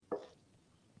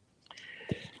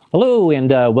Hello,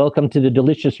 and welcome to the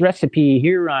delicious recipe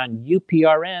here on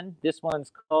UPRN. This one's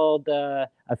called A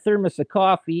Thermos of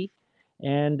Coffee,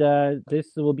 and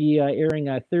this will be airing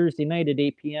Thursday night at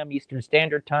 8 p.m. Eastern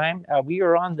Standard Time. We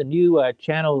are on the new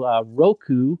channel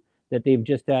Roku that they've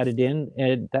just added in,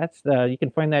 and that's you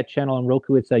can find that channel on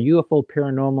Roku. It's UFO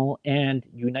Paranormal and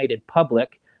United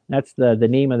Public. That's the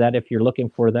name of that if you're looking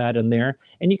for that in there.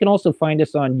 And you can also find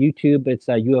us on YouTube. It's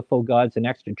UFO Gods and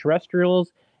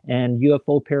Extraterrestrials and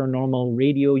UFO Paranormal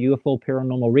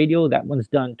Radio. That one's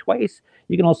done twice.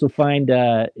 You can also find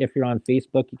if you're on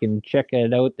Facebook, you can check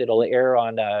it out. It'll air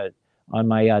on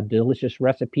my delicious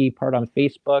recipe part on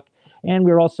Facebook, and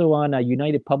we're also on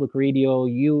United Public Radio,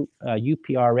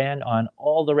 UPRN, on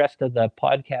all the rest of the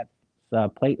podcast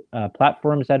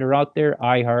platforms that are out there: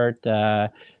 iHeart,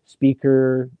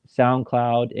 Speaker,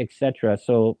 SoundCloud, etc.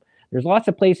 So there's lots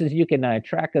of places you can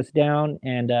track us down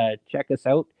and check us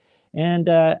out. And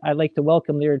I'd like to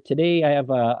welcome there today. I have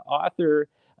author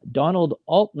Donald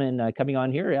Altman coming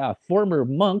on here, a former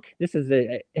monk. This is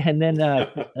and then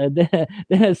the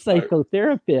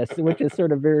psychotherapist, which is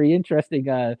sort of very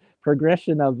interesting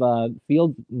progression of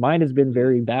field. Mine has been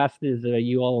very vast, as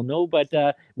you all know. But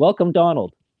welcome,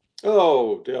 Donald.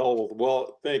 Oh, Dell.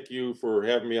 Well, thank you for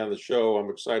having me on the show. I'm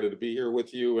excited to be here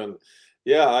with you. And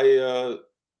yeah, I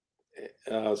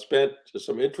spent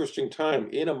some interesting time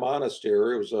in a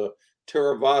monastery. It was a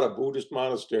Theravada Buddhist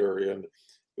monastery, and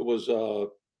it was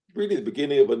really the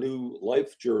beginning of a new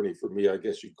life journey for me, I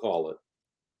guess you'd call it.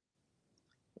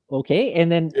 Okay,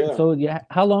 and then so yeah,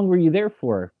 how long were you there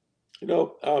for?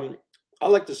 I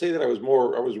like to say that I was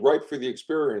right for the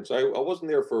experience. I wasn't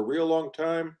there for a real long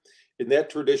time. In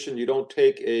that tradition, you don't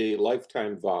take a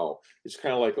lifetime vow. It's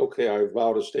kind of like, okay, I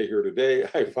vow to stay here today.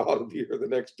 I vow to be here the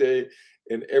next day.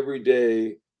 And every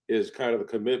day is kind of a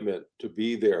commitment to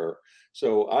be there.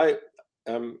 So I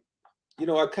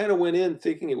kind of went in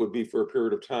thinking it would be for a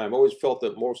period of time. I always felt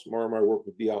that more of my work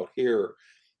would be out here.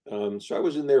 So I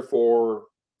was in there for a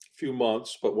few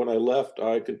months, but when I left,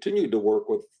 I continued to work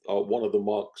with one of the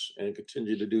monks and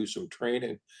continued to do some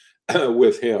training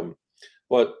with him.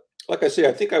 But like I say,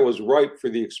 I think I was right for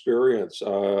the experience.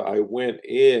 I went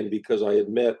in because I had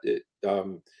met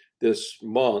this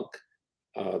monk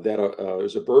that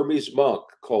was a Burmese monk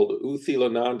called U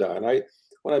Thilananda. And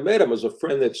when I met him, as a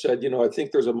friend that said, I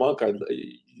think there's a monk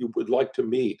you would like to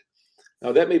meet.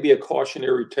 Now, that may be a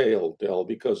cautionary tale, Del,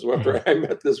 because after I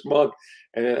met this monk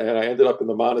and I ended up in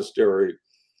the monastery.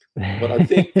 But I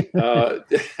think, and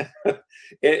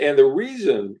the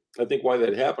reason I think why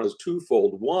that happened is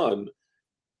twofold. One,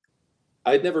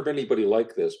 I'd never met anybody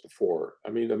like this before. I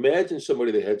mean, imagine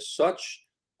somebody that had such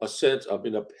a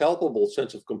palpable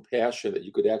sense of compassion that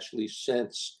you could actually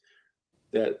sense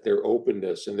that their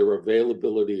openness and their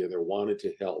availability and their wanting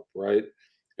to help, right?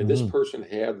 And this person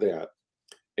had that.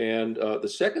 And the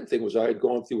second thing was I had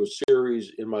gone through a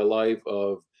series in my life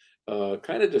of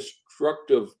kind of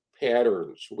destructive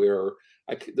patterns where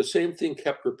the same thing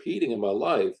kept repeating in my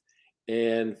life.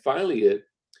 And finally, it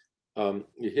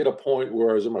hit a point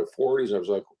where I was in my 40s. And I was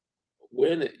like,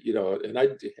 and I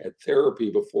had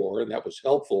therapy before, and that was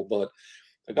helpful. But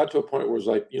I got to a point where it was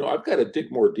like, I've got to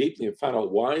dig more deeply and find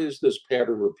out, why is this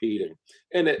pattern repeating?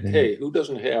 And hey, who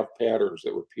doesn't have patterns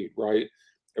that repeat, right?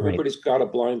 Everybody's got a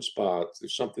blind spot.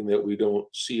 There's something that we don't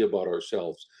see about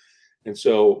ourselves. And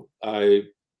so I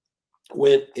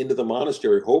went into the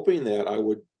monastery hoping that I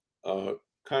would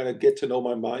kind of get to know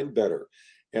my mind better.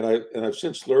 And I've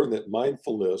since learned that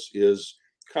mindfulness is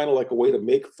kind of like a way to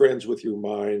make friends with your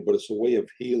mind, but it's a way of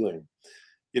healing.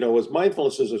 As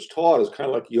mindfulness is taught, is kind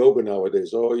of like yoga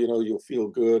nowadays. Oh, you'll feel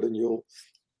good and you'll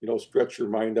stretch your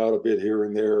mind out a bit here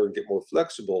and there and get more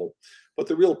flexible. But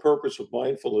the real purpose of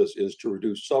mindfulness is to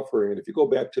reduce suffering. And if you go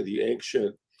back to the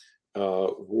ancient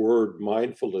word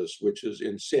mindfulness, which is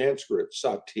in Sanskrit,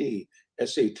 sati,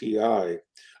 S-A-T-I,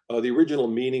 the original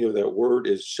meaning of that word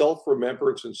is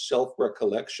self-remembrance and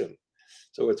self-recollection.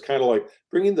 So it's kind of like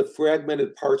bringing the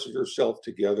fragmented parts of yourself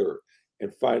together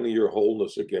and finding your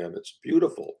wholeness again. It's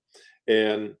beautiful.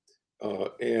 And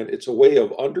it's a way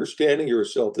of understanding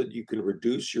yourself that you can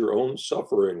reduce your own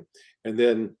suffering and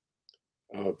then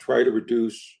try to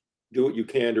do what you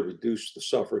can to reduce the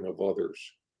suffering of others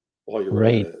while you're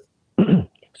at it.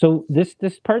 So this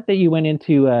part that you went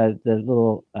into the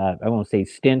little I won't say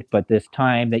stint, but this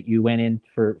time that you went in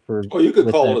for you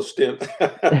could call it a stint.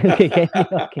 Okay.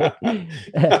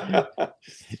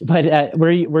 But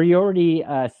were you already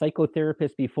a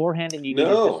psychotherapist beforehand, and you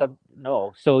needed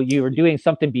no? So you were doing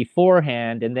something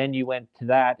beforehand, and then you went to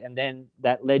that, and then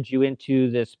that led you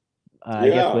into this. I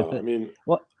guess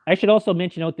I should also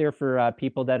mention out there for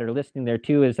people that are listening there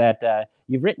too is that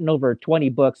you've written over 20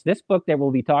 books. This book that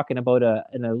we'll be talking about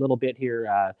in a little bit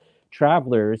here,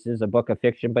 Travelers, is a book of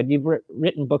fiction, but you've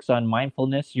written books on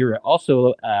mindfulness. You're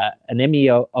also an Emmy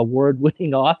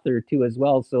award-winning author too, as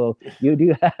well. So you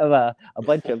do have a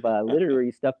bunch of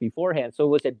literary stuff beforehand. So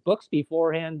was it books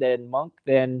beforehand, then monk,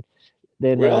 then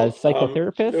Well,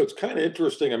 psychotherapist? it's kind of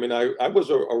interesting. I mean, I was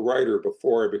a writer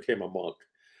before I became a monk.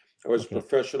 I was a Okay.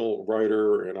 professional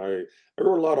writer, and I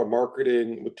wrote a lot of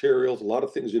marketing materials, a lot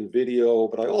of things in video,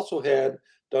 but I also had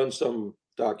done some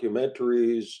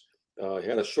documentaries,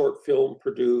 had a short film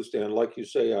produced, and like you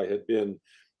say, I had been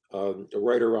a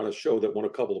writer on a show that won a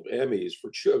couple of Emmys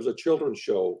it was a children's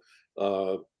show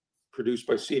uh, produced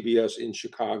by CBS in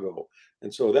Chicago,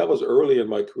 and so that was early in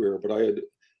my career. But I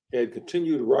had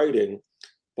continued writing.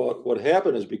 But what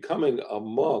happened is becoming a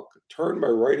monk turned my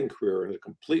writing career in a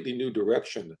completely new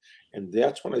direction. And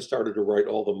that's when I started to write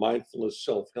all the mindfulness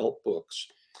self help books.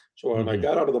 So when I Hmm.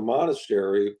 got out of the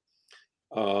monastery,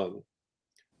 um,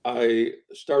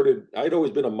 I'd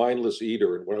always been a mindless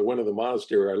eater. And when I went to the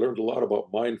monastery, I learned a lot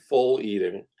about mindful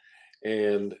eating.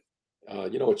 And,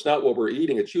 it's not what we're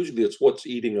eating, it's what's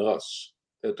eating us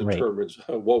that Right. determines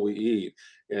what we eat.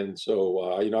 And so,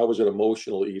 I was an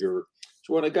emotional eater.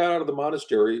 So when I got out of the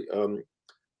monastery,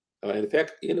 in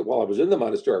fact, while I was in the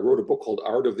monastery, I wrote a book called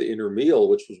Art of the Inner Meal,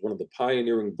 which was one of the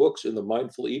pioneering books in the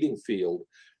mindful eating field.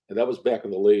 And that was back in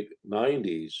the late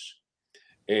 90s.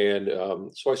 And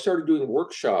so I started doing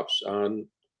workshops on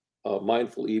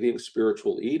mindful eating,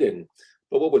 spiritual eating.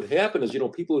 But what would happen is,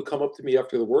 people would come up to me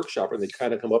after the workshop and they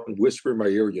kind of come up and whisper in my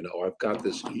ear, I've got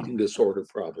this eating disorder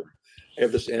problem. I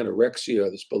have this anorexia,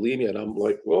 this bulimia. And I'm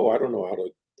like, whoa, I don't know how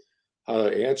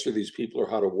to answer these people or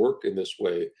how to work in this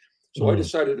way. So I Mm.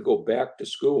 decided to go back to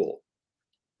school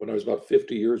when I was about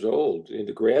 50 years old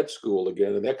into grad school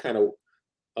again. And that kind of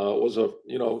was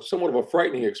somewhat of a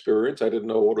frightening experience. I didn't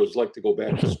know what it was like to go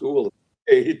back to school at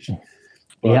that age,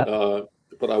 but, Yeah. uh,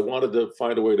 but I wanted to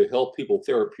find a way to help people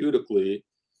therapeutically.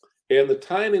 And the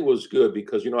timing was good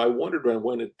because, I wondered when I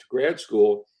went into grad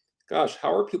school, gosh,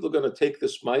 how are people going to take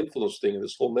this mindfulness thing and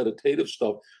this whole meditative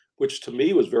stuff, which to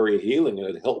me was very healing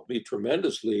and it helped me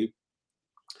tremendously.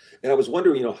 And I was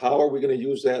wondering, how are we going to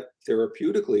use that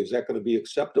therapeutically? Is that going to be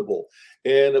acceptable?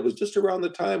 And it was just around the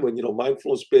time when,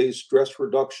 mindfulness-based stress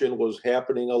reduction was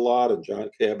happening a lot, and John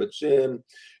Kabat-Zinn,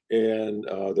 and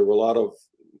there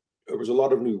was a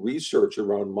lot of new research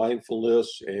around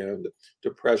mindfulness and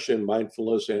depression,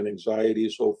 mindfulness and anxiety,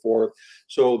 so forth.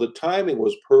 So the timing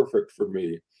was perfect for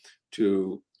me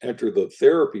to enter the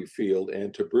therapy field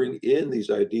and to bring in these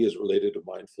ideas related to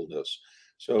mindfulness.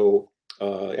 So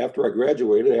after I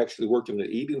graduated, I actually worked in an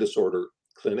eating disorder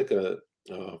clinic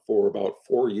for about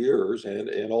 4 years,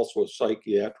 and also a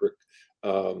psychiatric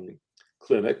um,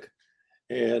 clinic.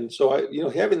 And so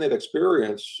having that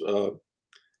experience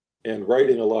and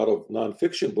writing a lot of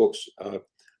nonfiction books,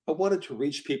 I wanted to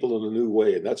reach people in a new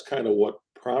way, and that's kind of what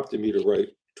prompted me to write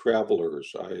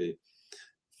Travelers. I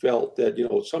felt that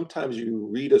sometimes you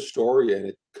read a story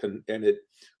and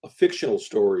a fictional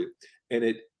story, and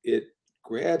it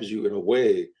grabs you in a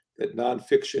way that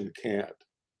nonfiction can't.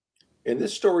 And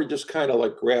this story just kind of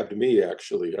like grabbed me.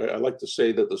 Actually, I like to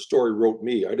say that the story wrote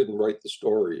me. I didn't write the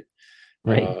story.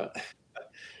 Right. uh,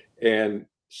 and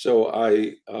so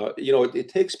it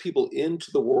takes people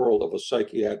into the world of a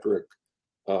psychiatric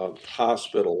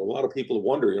hospital. A lot of people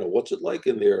wonder, what's it like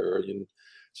in there? And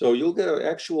so you'll get an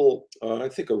actual, I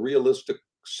think, a realistic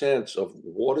sense of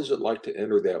what is it like to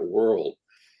enter that world.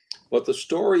 But the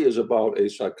story is about a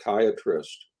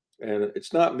psychiatrist, and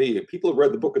it's not me. People have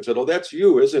read the book and said, "Oh, that's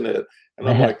you, isn't it?" And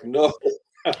I'm like, "No,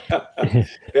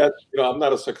 I'm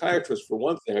not a psychiatrist for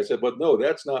one thing." I said, "But no,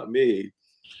 that's not me."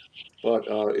 But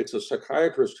it's a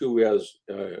psychiatrist who has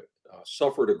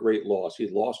suffered a great loss. He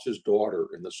lost his daughter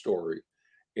in the story,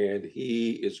 and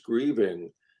he is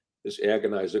grieving this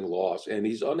agonizing loss, and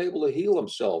he's unable to heal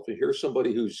himself. And here's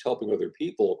somebody who's helping other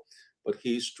people, but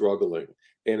he's struggling,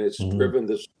 and it's Mhm. driven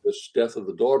this death of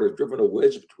the daughter, driven a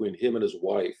wedge between him and his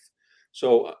wife.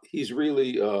 So he's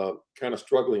really kind of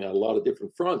struggling on a lot of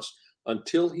different fronts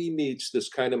until he meets this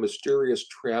kind of mysterious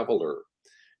traveler.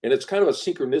 And it's kind of a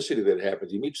synchronicity that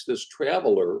happens. He meets this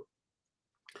traveler,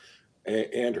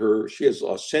 and she has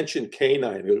a sentient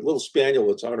canine, a little spaniel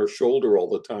that's on her shoulder all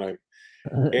the time.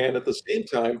 And at the same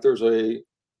time, there's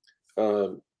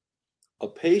um, a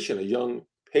patient, a young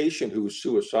patient who's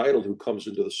suicidal, who comes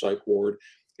into the psych ward,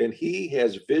 and he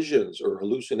has visions or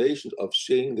hallucinations of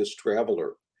seeing this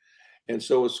traveler. And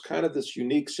so it's kind of this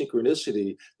unique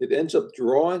synchronicity that ends up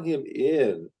drawing him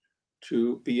in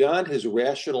to beyond his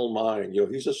rational mind.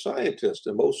 He's a scientist,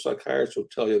 and most psychiatrists will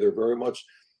tell you they're very much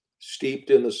steeped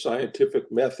in the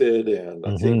scientific method. And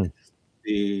I think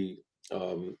the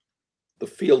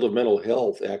field of mental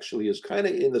health actually is kind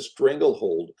of in the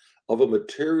stranglehold of a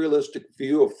materialistic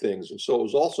view of things. And so it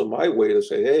was also my way to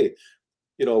say, hey,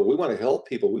 we want to help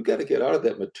people. We've got to get out of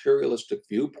that materialistic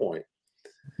viewpoint.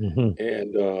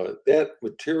 And that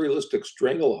materialistic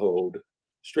stranglehold,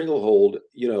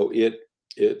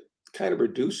 it kind of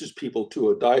reduces people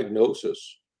to a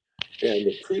diagnosis. And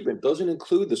the treatment doesn't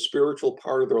include the spiritual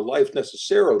part of their life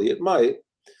necessarily. It might.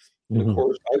 And of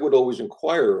course, I would always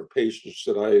inquire of patients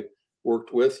that I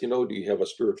worked with, do you have a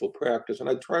spiritual practice? And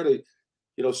I try to,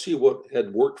 see what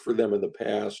had worked for them in the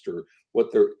past, or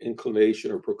what their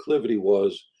inclination or proclivity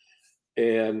was.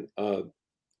 And,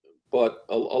 but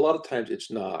a lot of times it's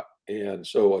not. And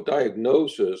so a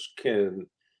diagnosis can,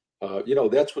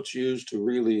 that's what's used to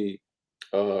really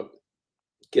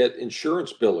get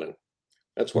insurance billing.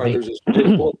 That's why there's this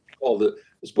big book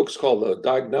this book's called the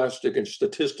Diagnostic and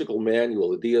Statistical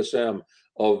Manual, the DSM,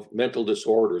 of mental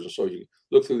disorders. And so you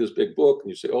look through this big book and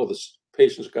you say, oh, this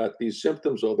patient's got these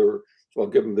symptoms, so I'll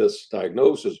give them this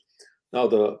diagnosis.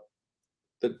 Now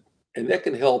and that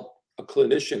can help a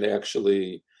clinician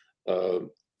actually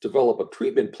develop a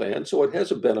treatment plan. So it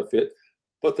has a benefit.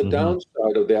 But the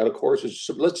downside of that, of course, is,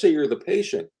 let's say you're the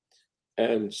patient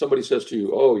and somebody says to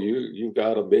you, oh, you've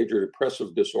got a major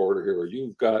depressive disorder here, or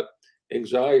you've got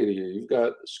anxiety, or you've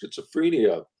got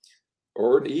schizophrenia,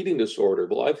 or an eating disorder.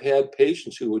 Well, I've had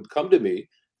patients who would come to me,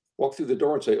 walk through the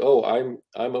door and say, oh, I'm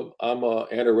a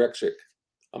anorexic,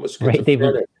 I'm a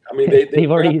schizophrenic. I mean,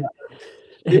 they've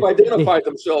identified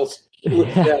themselves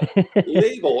with that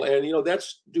label, and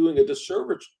that's doing a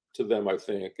disservice to them, I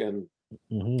think, and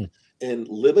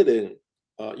limiting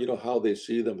how they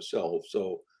see themselves.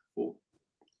 So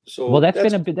well,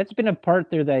 that's been a part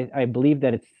there that I believe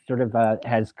that it's sort of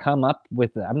has come up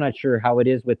with. I'm not sure how it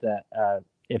is with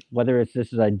if whether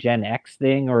this is a Gen X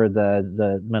thing or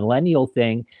the millennial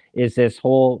thing, is this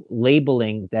whole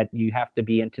labeling that you have to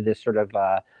be into this sort of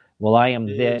well, I am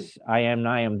this, I am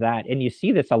that, and you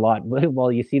see this a lot.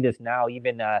 Well, you see this now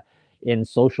even in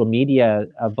social media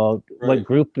about what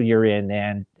group you're in,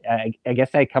 and I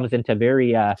guess that comes into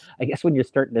very I guess when you're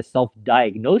starting to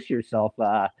self-diagnose yourself,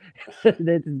 that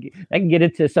can get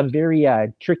into some very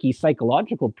tricky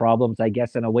psychological problems, I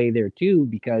guess, in a way there too,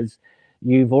 because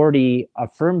you've already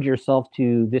affirmed yourself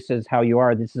to, this is how you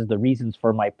are, this is the reasons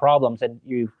for my problems, and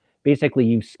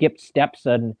you've skipped steps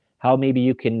on how maybe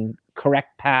you can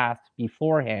correct path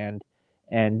beforehand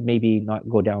and maybe not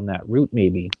go down that route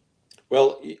maybe.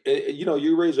 Well,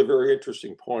 you raise a very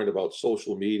interesting point about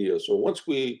social media. So once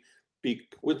we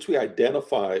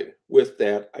identify with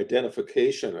that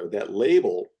identification or that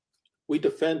label, we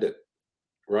defend it,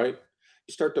 right?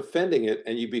 You start defending it,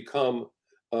 and you become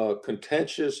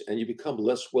contentious, and you become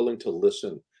less willing to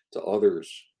listen to others,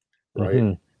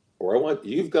 right? Or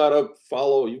you've got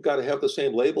to have the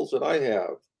same labels that I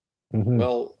have.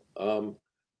 Well,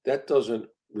 that doesn't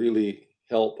really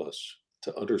help us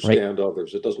to understand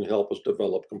others. It doesn't help us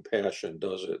develop compassion,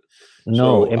 does it?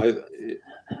 No. So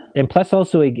and plus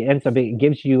also it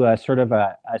gives you a sort of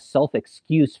a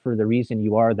self-excuse for the reason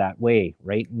you are that way,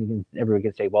 right? Everyone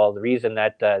can say, well, the reason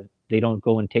that they don't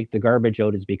go and take the garbage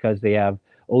out is because they have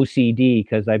OCD,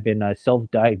 because I've been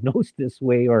self-diagnosed this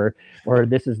way, or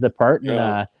this is the part,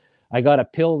 and I got a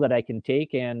pill that I can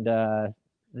take, and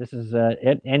this is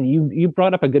it. And you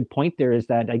brought up a good point there, is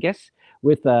that I guess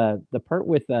with the part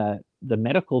with the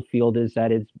medical field is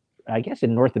that it's, I guess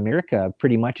in North America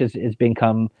pretty much has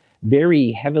become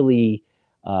very heavily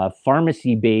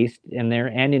pharmacy based and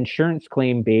insurance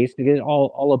claim based. It's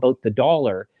all about the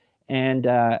dollar. And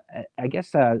I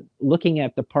guess looking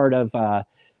at the part of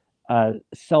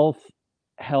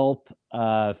self-help,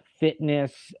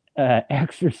 fitness,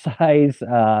 exercise,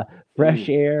 fresh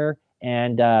air,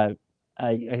 and I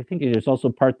think there's also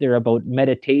part there about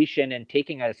meditation and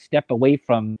taking a step away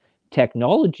from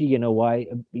technology. Why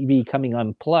becoming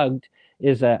unplugged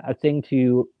is a thing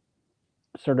to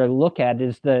sort of look at,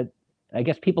 is that I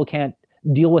guess people can't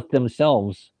deal with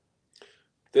themselves.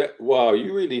 Wow,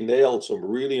 you really nailed some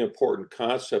really important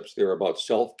concepts there about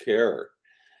self-care,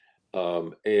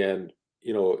 and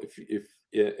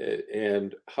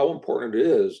and how important it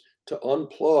is to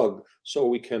unplug so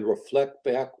we can reflect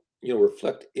back,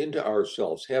 reflect into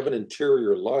ourselves, have an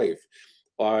interior life.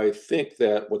 I think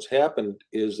that what's happened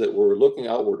is that we're looking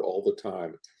outward all the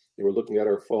time. We're looking at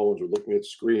our phones, we're looking at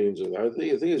screens, and I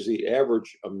think is the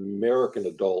average American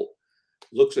adult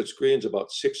looks at screens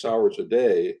about 6 hours a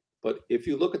day, But if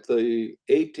you look at the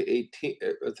 8 to 18,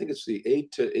 I think it's the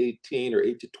 8 to 18 or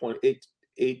 8 to 28,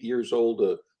 8 years old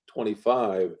to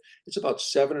 25, it's about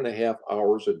 7.5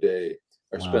 hours a day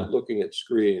are spent Wow. looking at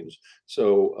screens.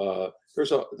 So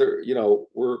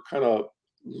we're kind of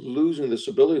losing this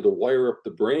ability to wire up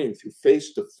the brain through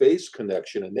face-to-face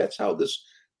connection, and that's how this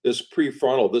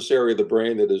prefrontal, this area of the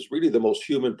brain that is really the most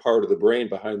human part of the brain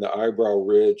behind the eyebrow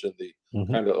ridge and the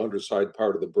Hmm. kind of underside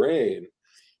part of the brain,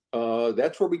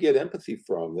 that's where we get empathy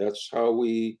from. That's how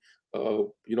we,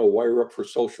 wire up for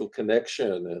social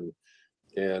connection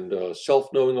and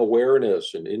self-knowing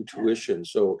awareness and intuition.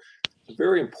 So it's a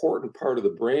very important part of the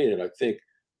brain, and I think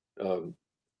um,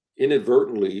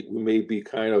 inadvertently we may be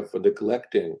kind of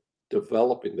neglecting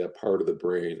developing that part of the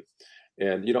brain.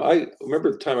 And I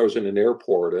remember the time I was in an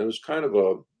airport, and it was kind of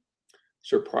a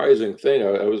surprising thing.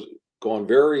 I was going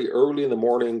very early in the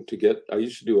morning to get. I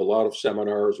used to do a lot of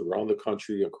seminars around the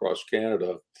country, across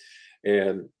Canada,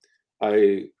 and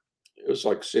I it was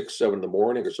like 6, 7 in the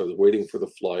morning or so. I was waiting for the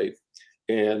flight,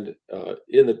 and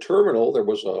in the terminal there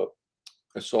was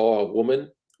I saw a woman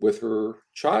with her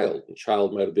child. The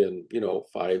child might have been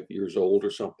 5 years old or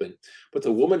something, but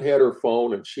the woman had her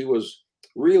phone and she was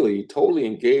really totally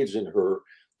engaged in her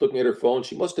looking at her phone.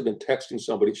 She must have been texting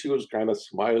somebody. She was kind of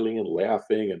smiling and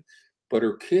laughing, but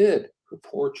her kid, her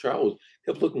poor child,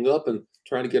 kept looking up and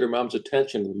trying to get her mom's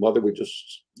attention. The mother would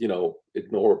just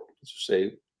ignore, just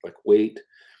say like wait,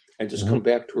 and just Hmm. come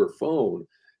back to her phone.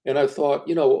 And I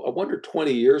thought, I wonder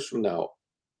 20 years from now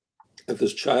if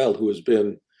this child who has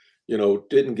been,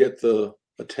 didn't get the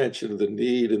attention, the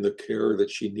need, and the care that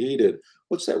she needed,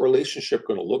 what's that relationship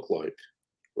going to look like,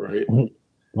 right?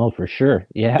 Well, for sure.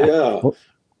 Yeah. Yeah. Well,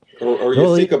 Or you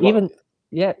well, think about, even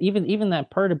yeah, even that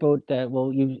part about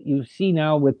well, you see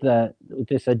now with the with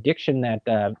this addiction that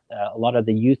a lot of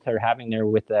the youth are having there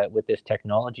with this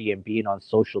technology and being on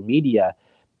social media,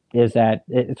 is that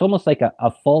it's almost like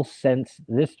a false sense.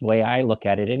 This way I look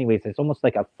at it, anyways, it's almost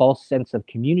like a false sense of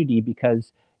community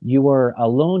because you are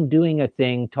alone doing a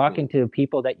thing, talking mm, to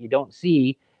people that you don't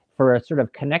see for a sort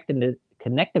of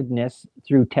connectiveness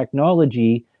through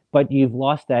technology, but you've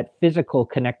lost that physical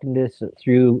connectedness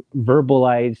through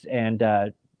verbalize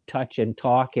and touch and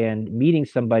talk and meeting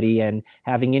somebody and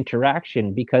having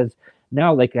interaction. Because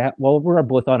now, like, well, we're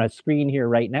both on a screen here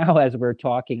right now as we're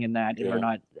talking and that, and we're yeah,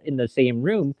 not in the same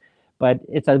room, but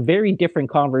it's a very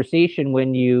different conversation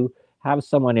when you have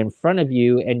someone in front of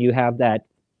you and you have that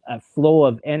flow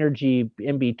of energy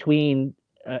in between,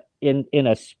 in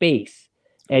a space,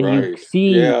 and you right.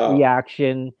 see Yeah,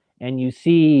 reaction and you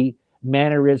see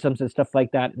mannerisms and stuff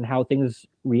like that and how things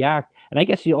react. And I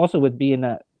guess you also, with being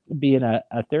a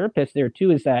therapist there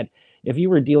too, is that if you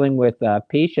were dealing with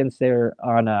patients there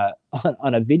on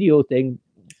a video thing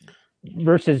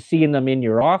versus seeing them in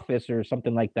your office or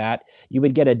something like that, you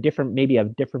would get maybe a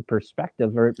different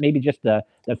perspective, or maybe just the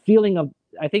feeling of.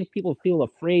 I think people feel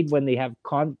afraid when they have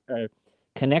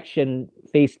connection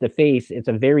face to face. It's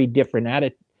a very different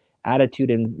attitude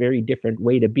and very different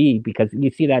way to be, because you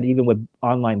see that even with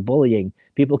online bullying.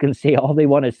 People can say all they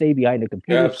want to say behind a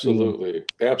computer screen, absolutely.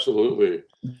 Absolutely.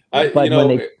 I, but when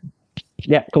they,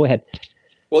 yeah, go ahead.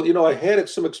 well, I had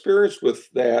some experience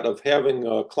with that of having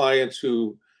clients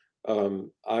who there's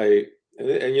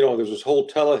this whole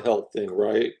telehealth thing,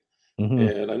 right? Hmm.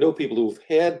 And I know people who've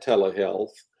had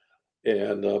telehealth,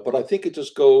 and but I think it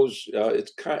just goes.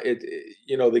 It's kind.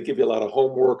 They give you a lot of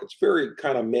homework. It's very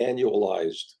kind of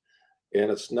manualized, and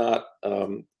it's not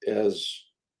as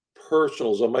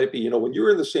personal as it might be. When you're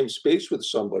in the same space with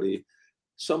somebody,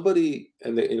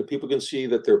 and people can see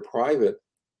that they're private.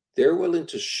 They're willing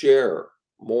to share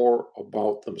more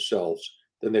about themselves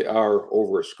than they are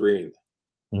over a screen,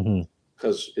 Hmm.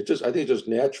 because I think it's just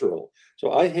natural.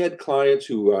 So I had clients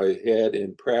who I had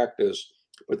in practice,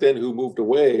 but then who moved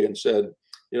away and said,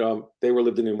 they were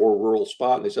living in a more rural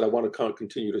spot, and they said, I want to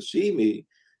continue to see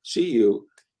you.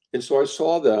 And so I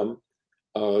saw them.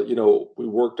 We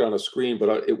worked on a screen,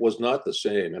 but it was not the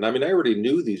same. And I mean, I already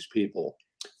knew these people,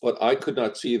 but I could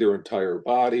not see their entire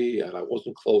body, and I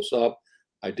wasn't close up.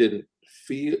 I didn't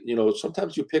feel,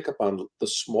 sometimes you pick up on the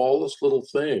smallest little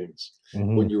things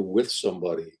Hmm. when you're with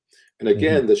somebody. And Hmm.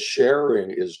 again, the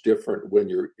sharing is different when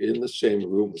you're in the same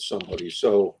room with somebody.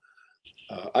 So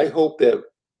I hope that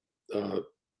uh,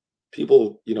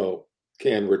 people,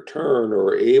 can return or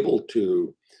are able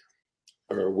to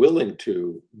are willing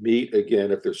to meet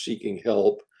again if they're seeking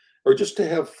help, or just to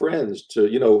have friends. To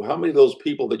how many of those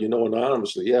people that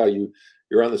anonymously, yeah,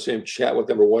 you're on the same chat with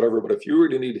them or whatever, but if you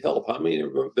really need help, how many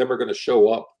of them are going to show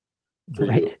up for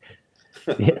Right. you?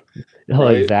 Yeah. Oh,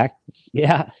 Right. exact.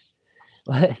 Yeah.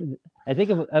 I I think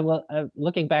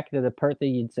looking back to the part that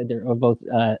you said there about,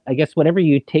 I guess whatever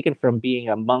you taken from being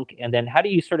a monk, and then how do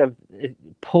you sort of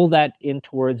pull that in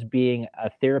towards being a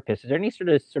therapist? Is there any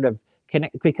sort of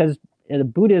connect? Because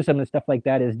Buddhism and stuff like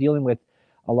that is dealing with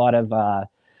a lot of,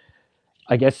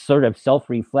 I guess, sort of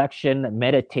self-reflection,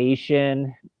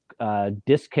 meditation,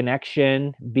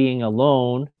 disconnection, being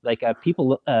alone. Like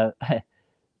people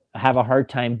have a hard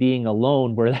time being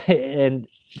alone,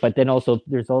 but then also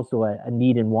there's also a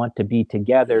need and want to be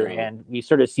together, and we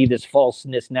sort of see this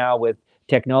falseness now with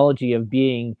technology of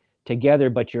being together,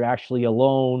 but you're actually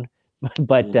alone,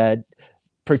 but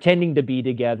pretending to be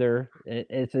together.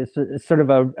 It's sort of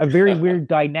a very weird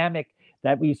dynamic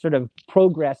that we sort of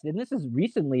progressed, and this is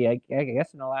recently, I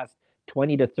guess, in the last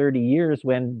 20 to 30 years,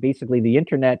 when basically the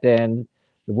internet and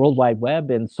the World Wide Web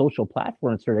and social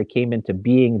platforms sort of came into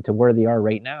being to where they are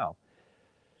right now.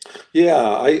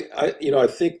 Yeah, I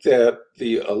think that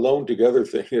the alone together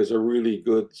thing is a really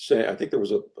good saying. I think there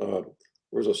was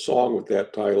a song with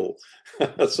that title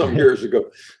some years ago,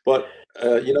 but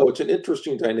it's an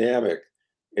interesting dynamic.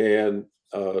 And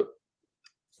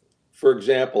for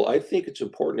example, I think it's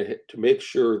important to make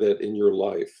sure that in your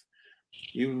life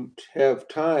you have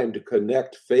time to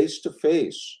connect face to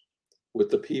face with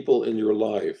the people in your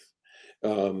life.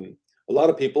 A lot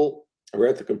of people are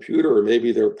at the computer, or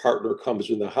maybe their partner comes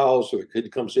in the house or the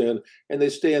kid comes in and they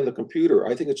stay on the computer.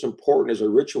 I think it's important as a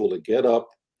ritual to get up,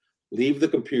 leave the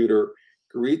computer,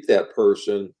 greet that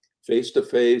person face to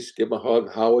face, give them a hug.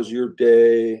 How was your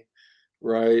day?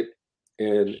 Right?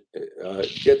 And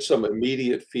get some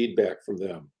immediate feedback from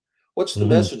them. What's the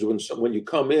message when you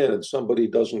come in and somebody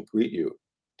doesn't greet you?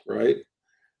 Right?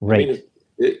 Right. I mean,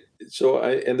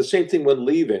 and the same thing when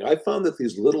leaving. I found that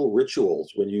these little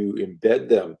rituals, when you embed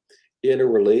them in a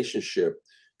relationship,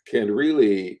 can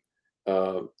really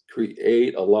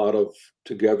create a lot of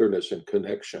togetherness and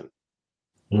connection.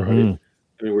 Right?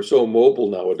 I mean, we're so mobile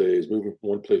nowadays, moving from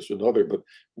one place to another. But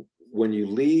when you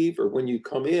leave or when you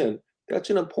come in,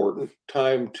 that's an important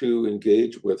time to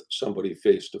engage with somebody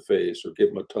face to face, or give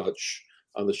them a touch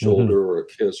on the shoulder or a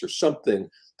kiss or something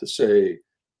to say,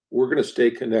 we're going to stay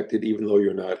connected even though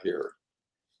you're not here.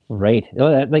 Right.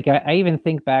 Like I even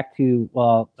think back to,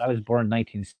 well, I was born in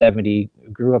 1970,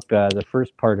 grew up the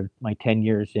first part of my 10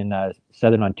 years in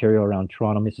Southern Ontario around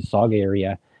Toronto, Mississauga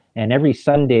area. And every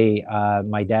Sunday,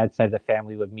 my dad's side of the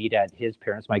family would meet at his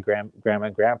parents, my grandma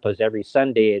and grandpa's, every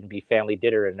Sunday. It'd be family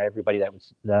dinner, and everybody that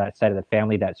was the side of the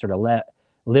family that sort of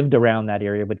lived around that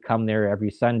area would come there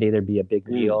every Sunday. There'd be a big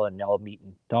meal, and they'll meet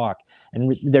and talk.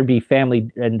 And there'd be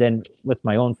family, and then with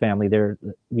my own family,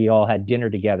 we all had dinner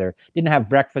together. Didn't have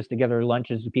breakfast together or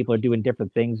lunches. People are doing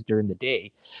different things during the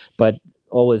day, but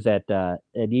always at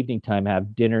evening time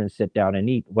have dinner and sit down and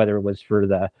eat, whether it was for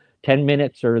the 10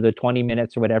 minutes or the 20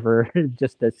 minutes or whatever,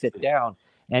 just to sit down.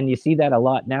 And you see that a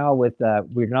lot now with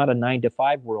we're not a 9 to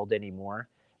 5 world anymore.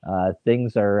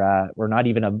 Things are we're not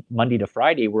even a Monday to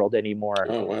Friday world anymore.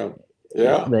 Oh wow.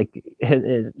 Yeah. Like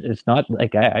it's not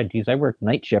like I worked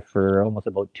night shift for almost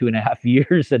about 2.5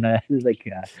 years, and I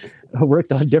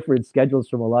worked on different schedules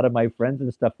from a lot of my friends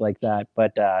and stuff like that.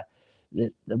 But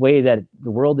the way that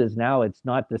the world is now, it's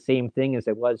not the same thing as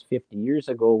it was 50 years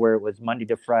ago, where it was Monday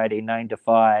to Friday, 9 to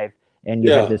 5, and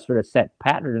you have this sort of set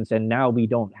patterns. And now we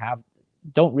don't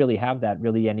really have that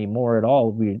really anymore at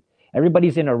all.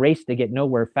 Everybody's in a race to get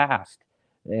nowhere fast.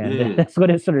 And that's what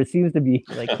it sort of seems to be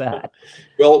like that.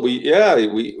 Well,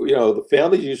 the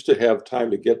families used to have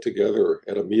time to get together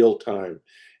at a meal time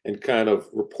and kind of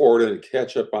report and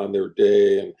catch up on their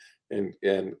day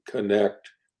and connect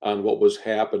on what was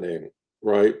happening,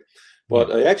 right?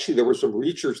 But actually, there was some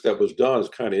research that was done. It's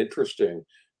kind of interesting.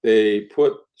 They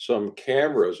put some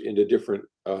cameras into different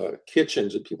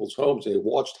kitchens at people's homes, and they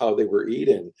watched how they were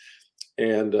eating.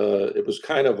 And it was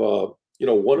kind of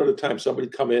one at a time. Somebody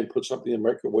come in, put something in the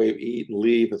microwave, eat and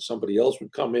leave, and somebody else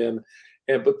would come in,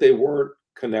 but they weren't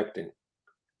connecting.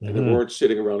 And they weren't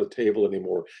sitting around a table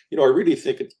anymore. I really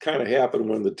think it kind of happened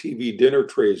when the TV dinner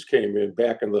trays came in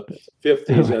back in the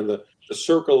 50s, and the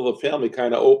circle of the family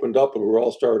kind of opened up, and we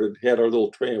all had our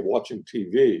little tray and watching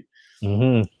TV.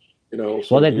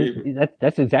 So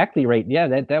that's exactly right. Yeah,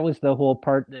 that was the whole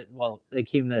part. They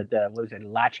came what was it,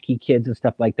 latchkey kids and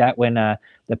stuff like that. When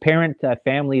the parent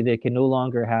family, they can no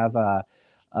longer have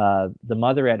the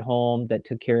mother at home that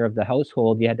took care of the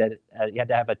household. You had to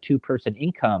have a 2-person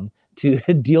income to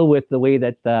deal with the way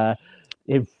that the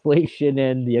inflation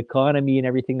and the economy and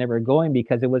everything that were going,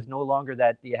 because it was no longer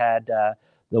that you had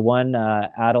the one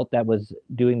adult that was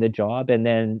doing the job and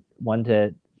then one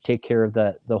to take care of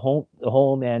the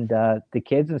home and the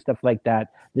kids and stuff like that.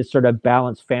 This sort of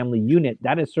balanced family unit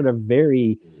that is sort of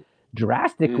very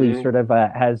drastically Mhm. sort of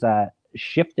has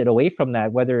shifted away from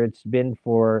that. Whether it's been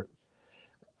for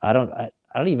I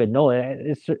don't even know.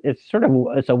 It's sort of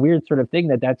it's a weird sort of thing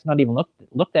that's not even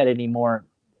looked at anymore.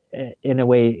 In a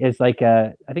way, is like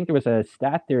I think there was a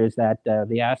stat there is that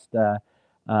they asked a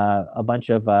bunch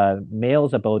of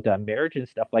males about marriage and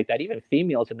stuff like that, even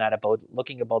females and that about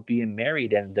looking about being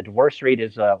married, and the divorce rate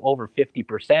is over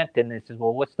 50%. And it says,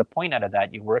 well, what's the point out of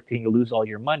that? You work and you lose all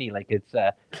your money. Like it's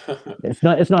not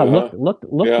Uh-huh. looked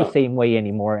the Yeah. same way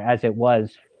anymore as it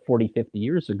was 40, 50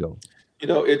 years ago.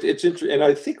 It's interesting, and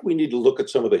I think we need to look at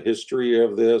some of the history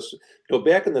of this.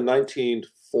 Back in the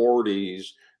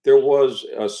 1940s, there was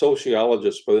a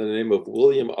sociologist by the name of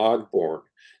William Ogborn.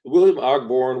 William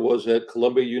Ogborn was at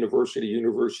Columbia University,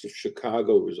 University of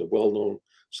Chicago. He was a well-known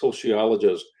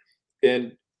sociologist.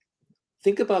 And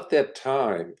think about that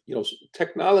time.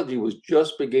 Technology was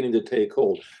just beginning to take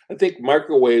hold. I think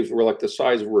microwaves were like the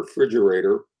size of a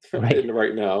refrigerator Right.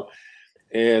 right now.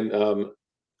 And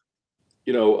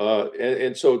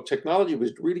and so technology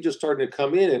was really just starting to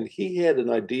come in, and he had an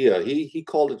idea. He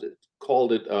called it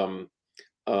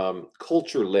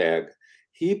culture lag.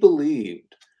 He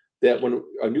believed that when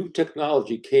a new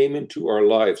technology came into our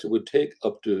lives, it would take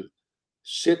up to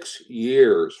 6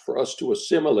 years for us to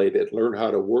assimilate it, learn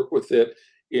how to work with it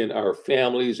in our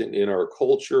families and in our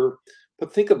culture.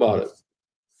 But think about it.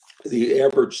 The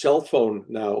average cell phone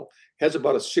now has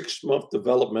about a 6 month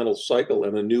developmental cycle,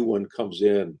 and a new one comes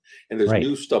in, and there's Right.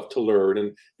 new stuff to learn.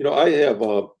 And I have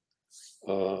a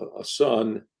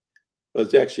son.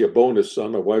 It's actually a bonus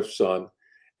son, my wife's son,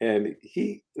 and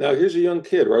here's a young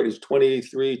kid, right? He's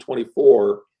 23,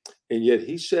 24, and yet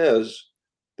he says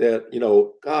that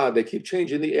God, they keep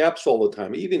changing the apps all the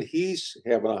time. Even he's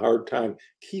having a hard time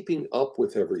keeping up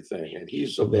with everything, and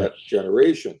he's of Right. that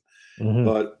generation. Hmm.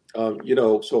 But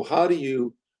so how do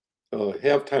you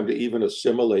have time to even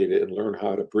assimilate it and learn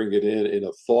how to bring it in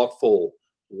a thoughtful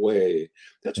way?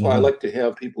 That's why I Hmm. like to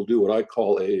have people do what I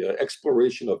call a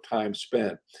exploration of time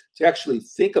spent, to actually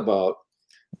think about.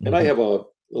 And I Hmm. have a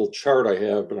little chart I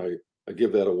have, and I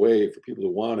give that away for people who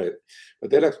want it.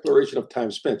 But that exploration of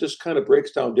time spent just kind of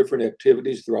breaks down different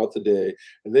activities throughout the day.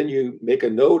 And then you make a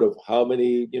note of how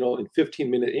many, in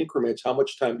 15-minute increments, how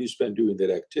much time do you spend doing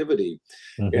that activity.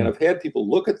 And Hmm. I've had people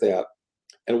look at that,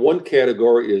 and one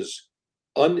category is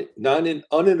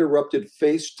uninterrupted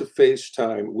face-to-face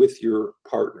time with your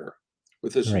partner,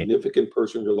 with a Right. significant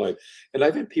person in your life. And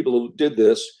I've had people who did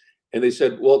this, and they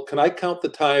said, well, can I count the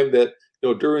time that,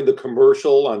 during the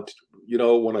commercial on,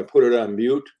 when I put it on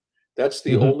mute? That's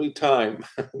the Hmm. only time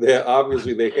that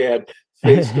obviously they had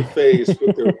face to face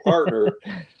with their partner.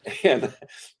 And,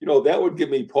 that would give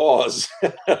me pause.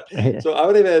 So I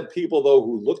would have had people, though,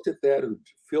 who looked at that and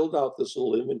filled out this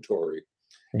little inventory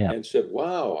Yeah. and said,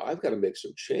 wow, I've got to make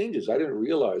some changes. I didn't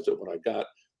realize that when I got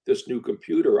this new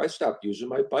computer, I stopped using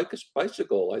my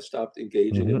bicycle. I stopped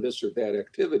engaging Hmm. in this or that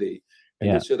activity. And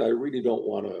they Yeah. said, I really don't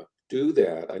want to do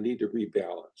that. I need to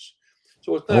rebalance.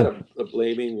 So it's not Oh. a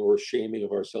blaming or shaming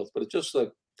of ourselves, but it's just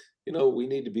like, we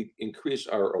need to increase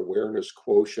our awareness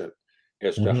quotient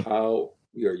as to Hmm. how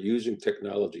we are using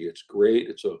technology. It's great.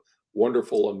 It's a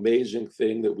wonderful, amazing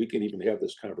thing that we can even have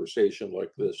this conversation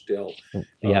like this, Dell.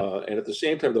 Yeah. And at the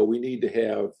same time, though, we need to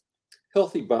have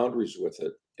healthy boundaries with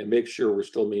it and make sure we're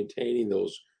still maintaining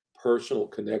those personal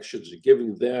connections and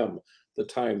giving them the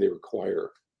time they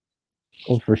require.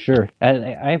 Oh, for sure.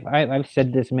 I've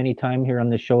said this many times here on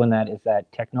the show, and that is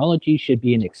that technology should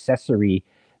be an accessory,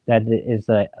 that is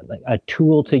a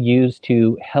tool to use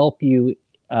to help you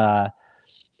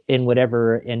in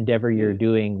whatever endeavor you're Mm,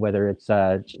 doing, whether it's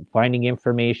finding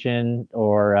information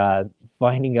or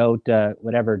finding out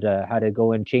whatever how to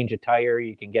go and change a tire.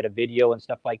 You can get a video and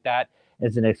stuff like that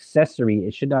as an accessory.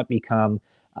 It should not become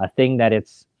a thing that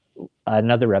it's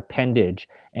another appendage.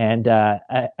 And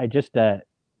I just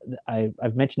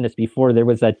I've mentioned this before. There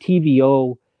was a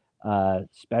TVO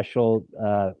special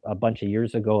a bunch of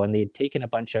years ago, and they'd taken a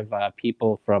bunch of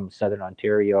people from Southern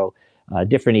Ontario,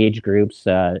 different age groups,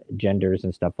 genders,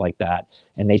 and stuff like that,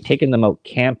 and they'd taken them out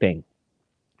camping,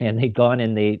 and they'd gone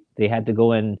and they had to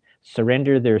go and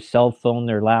surrender their cell phone,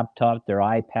 their laptop, their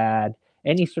iPad,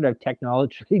 any sort of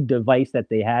technology device that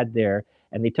they had there.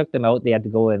 And they took them out. They had to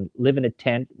go and live in a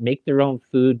tent, make their own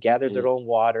food, gather their mm, own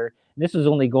water. And this was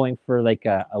only going for like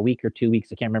a week or 2 weeks.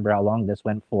 I can't remember how long this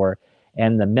went for.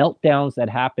 And the meltdowns that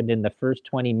happened in the first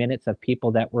 20 minutes of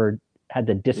people that were had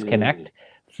to mm. disconnect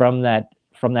from that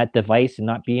device and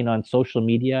not being on social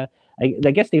media.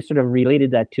 I guess they sort of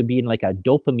related that to being like a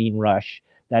dopamine rush,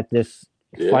 that this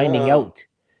finding Yeah. out.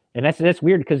 And that's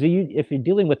weird, because if you're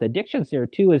dealing with addictions there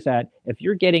too, is that if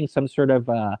you're getting some sort of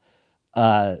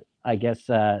I guess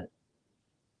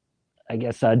I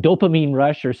guess, a dopamine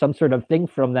rush or some sort of thing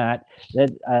from that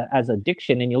as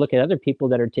addiction. And you look at other people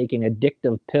that are taking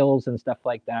addictive pills and stuff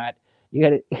like that.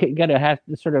 You gotta have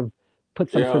to sort of put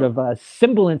some sort Yeah. of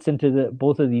semblance into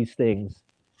both of these things.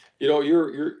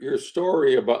 Your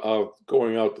story about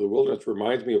going out to the wilderness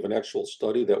reminds me of an actual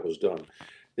study that was done.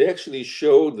 They actually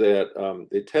showed that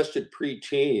they tested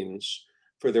preteens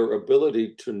for their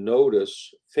ability to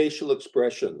notice facial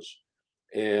expressions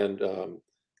and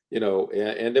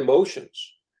and emotions,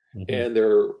 Hmm. and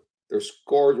their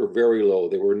scores were very low.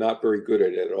 They were not very good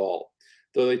at it at all.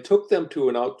 So they took them to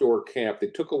an outdoor camp. They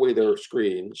took away their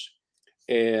screens,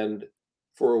 and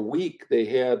for a week they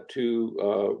had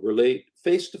to relate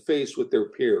face to face with their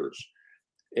peers.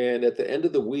 And at the end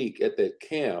of the week at that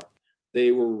camp,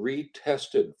 they were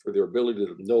retested for their ability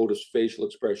to notice facial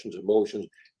expressions, emotions,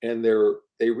 and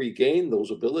they regained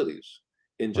those abilities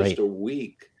in just Right. a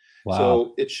week. Wow.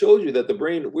 So it shows you that the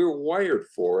brain, we're wired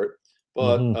for it,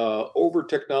 but Hmm. over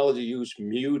technology use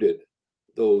muted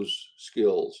those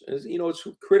skills. And it's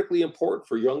critically important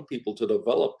for young people to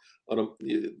develop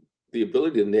the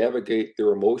ability to navigate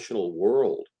their emotional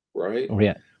world, right?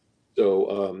 Yeah.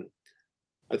 So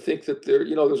I think that there's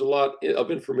a lot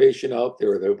of information out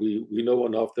there that we know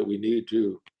enough that we need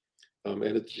to, and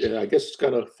I guess it's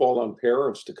going to fall on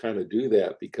parents to kind of do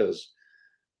that because,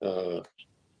 uh,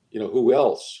 who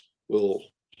else will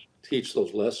teach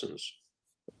those lessons?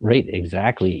 Right,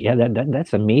 exactly. Yeah,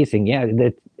 that's amazing. Yeah,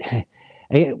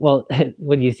 well,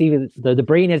 when you see the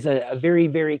brain is a very,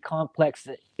 very complex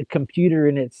computer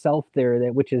in itself there,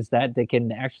 that which is that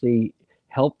can actually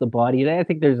help the body. And I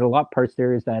think there's a lot parts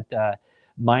there is that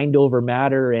mind over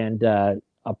matter, and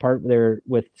a part there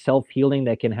with self-healing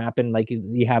that can happen. Like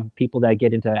you have people that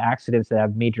get into accidents that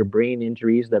have major brain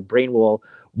injuries. The brain will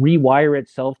rewire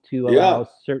itself to Yeah, allow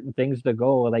certain things to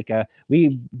go. Like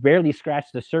we barely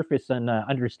scratched the surface on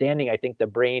understanding, I think, the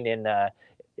brain and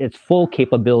its full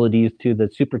capabilities to the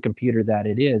supercomputer that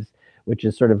it is, which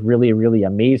is sort of really, really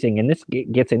amazing. And this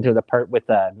gets into the part with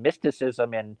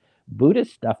mysticism and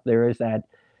Buddhist stuff. There is that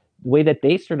way that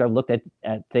they sort of looked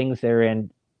at things there,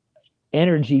 and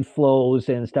energy flows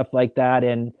and stuff like that.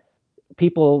 And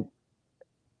people,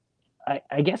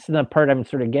 I guess the part I'm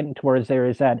sort of getting towards there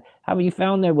is that, have you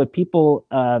found that with people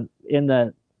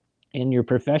in your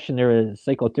profession there as a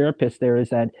psychotherapist, there is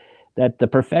that the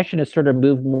profession has sort of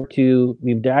moved more to,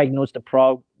 we've diagnosed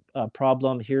a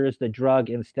problem, here is the drug,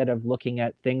 instead of looking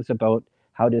at things about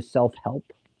how to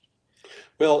self-help.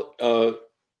 well,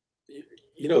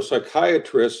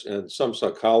 psychiatrists and some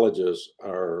psychologists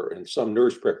and some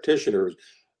nurse practitioners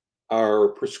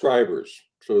are prescribers.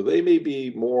 So they may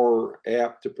be more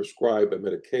apt to prescribe a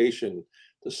medication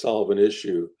to solve an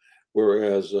issue,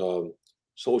 whereas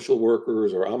social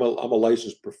workers, or I'm a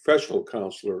licensed professional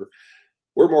counselor,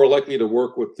 we're more likely to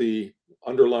work with the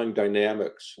underlying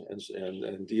dynamics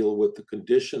and deal with the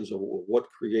conditions of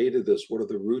what created this, what are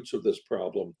the roots of this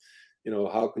problem,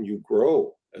 how can you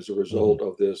grow as a Hmm. result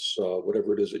of this,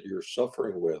 whatever it is that you're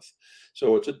suffering with.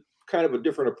 So it's a kind of a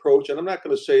different approach, and I'm not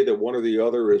going to say that one or the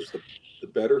other is the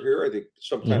better here. I think Hmm.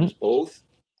 sometimes both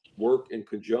work in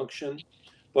conjunction.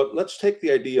 But let's take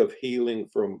the idea of healing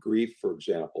from grief, for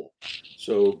example.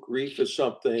 So grief is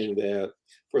something that,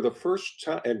 for the first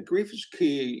time, and grief is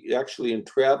key actually in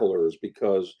travelers,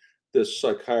 because this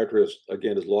psychiatrist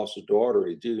again has lost his daughter.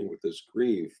 He's dealing with this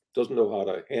grief, doesn't know how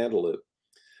to handle it.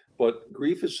 But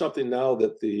grief is something now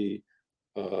that the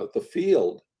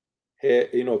field,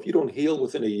 if you don't heal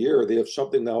within a year, they have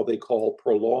something now they call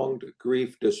prolonged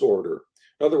grief disorder.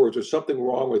 In other words, there's something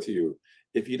wrong with you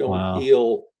if you don't Wow.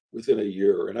 heal within a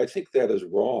year. And I think that is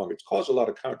wrong. It's caused a lot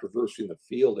of controversy in the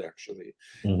field, actually.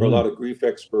 There are a Hmm. lot of grief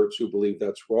experts who believe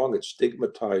that's wrong. It's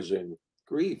stigmatizing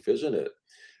grief, isn't it?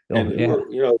 Oh And yeah.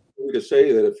 who are we to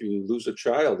say that if you lose a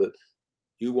child that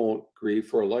you won't grieve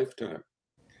for a lifetime?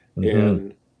 Hmm.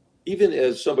 And even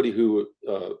as somebody who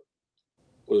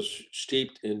was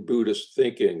steeped in Buddhist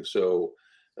thinking, so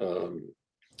um,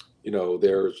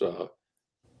 there's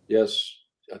yes,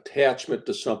 attachment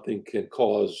to something can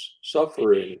cause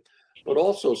suffering, but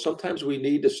also sometimes we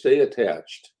need to stay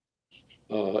attached,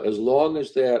 as long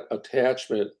as that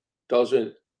attachment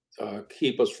doesn't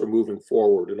keep us from moving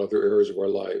forward in other areas of our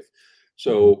life.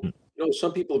 So,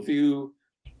 some people view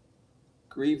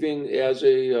grieving as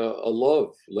a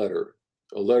love letter,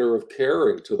 a letter of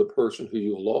caring to the person who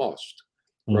you lost,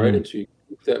 right? Hmm. And so you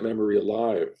keep that memory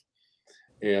alive,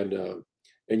 and uh,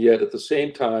 and yet at the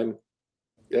same time,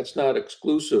 that's not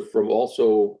exclusive from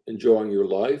also enjoying your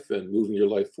life and moving your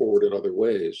life forward in other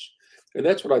ways. And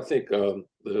that's what I think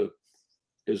the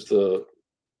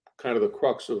kind of the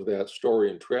crux of that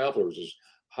story in Travelers is,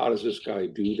 how does this guy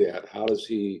do that? How does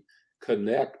he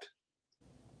connect.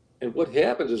 And what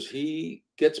happens is he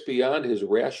gets beyond his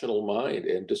rational mind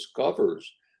and discovers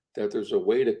that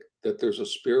that there's a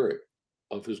spirit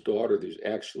of his daughter that he's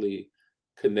actually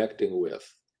connecting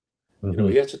with. You know,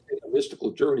 Hmm. he has to take a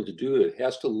mystical journey to do it. He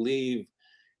has to leave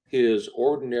his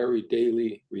ordinary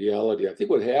daily reality. I think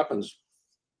what happens,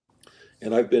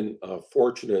 and I've been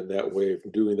fortunate in that way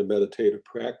from doing the meditative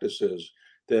practices,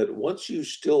 that once you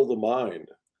still the mind,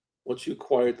 once you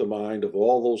quiet the mind of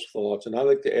all those thoughts, and I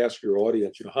like to ask your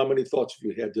audience, you know, how many thoughts have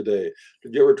you had today?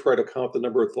 Did you ever try to count the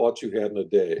number of thoughts you had in a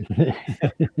day?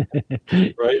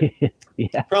 Right?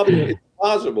 Yeah. Probably it's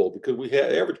possible because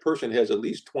average person has at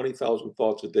least 20,000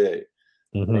 thoughts a day,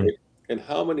 Hmm. right? And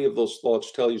how many of those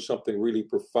thoughts tell you something really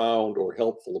profound or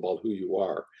helpful about who you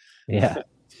are? Yeah.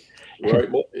 Right?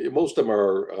 Most of them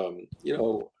are,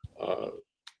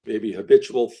 maybe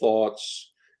habitual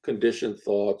thoughts, conditioned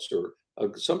thoughts, or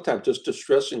sometimes just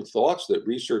distressing thoughts that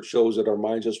research shows that our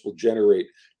mind just will generate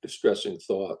distressing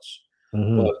thoughts.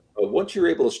 Hmm. But once you're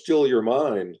able to still your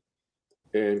mind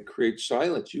and create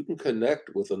silence, you can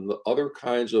connect with other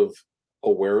kinds of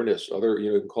awareness,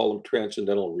 you can call them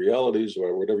transcendental realities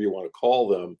or whatever you want to call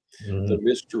them, Hmm. the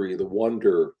mystery, the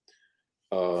wonder,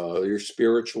 your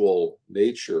spiritual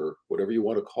nature, whatever you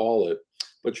want to call it,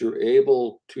 but you're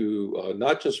able to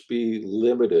not just be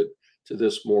limited to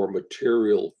this more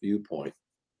material viewpoint.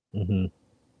 Hmm.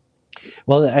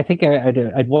 Well, I think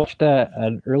I'd watched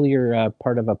an earlier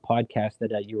part of a podcast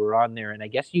that you were on there, and I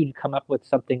guess you'd come up with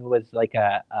something was like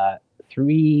a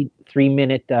three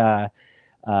minute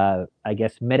I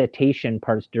guess meditation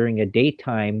parts during a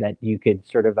daytime that you could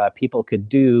sort of people could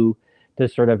do to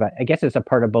sort of I guess it's a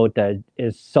part about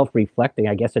is self-reflecting,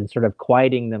 I guess, and sort of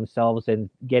quieting themselves and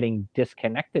getting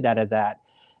disconnected out of that.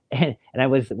 And I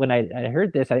was when I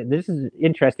heard this, this is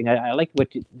interesting. I like what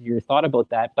your thought about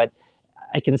that, but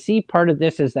I can see part of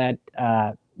this is that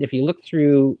if you look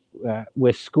through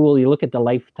with school, you look at the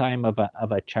lifetime of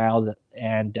a child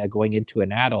and going into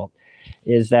an adult,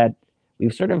 is that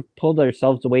we've sort of pulled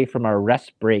ourselves away from our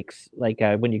rest breaks. Like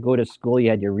when you go to school, you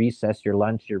had your recess, your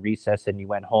lunch, your recess, and you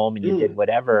went home and you did Mm,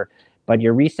 whatever. But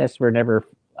your recess were never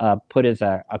put as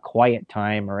a quiet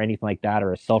time or anything like that,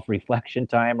 or a self reflection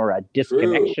time or a true.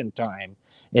 disconnection time.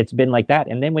 It's been like that.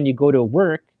 And then when you go to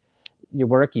work,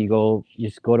 you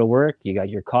just go to work, you got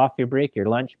your coffee break, your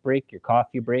lunch break, your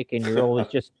coffee break, and you're always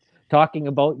just talking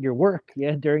about your work.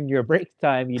 Yeah, during your break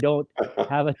time, you don't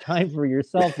have a time for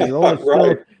yourself. You're always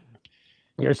Right.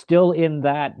 you're still in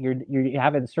that you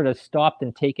haven't sort of stopped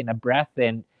and taken a breath.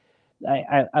 And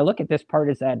I look at this part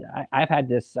as that I've had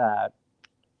this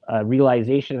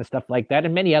realization and stuff like that,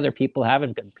 and many other people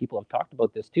haven't. But people have talked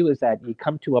about this too. Is that you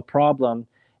come to a problem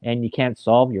and you can't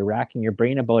solve, you're racking your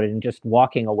brain about it, and just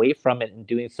walking away from it and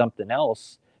doing something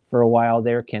else for a while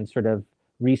there can sort of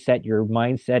reset your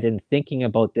mindset and thinking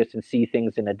about this and see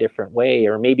things in a different way.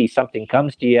 Or maybe something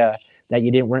comes to you that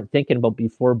you didn't weren't thinking about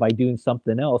before by doing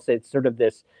something else. It's sort of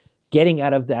this getting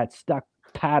out of that stuck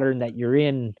pattern that you're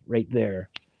in right there.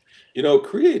 You know,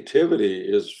 creativity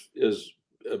is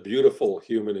a beautiful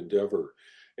human endeavor.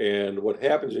 And what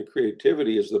happens in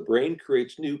creativity is the brain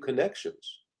creates new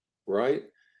connections, right?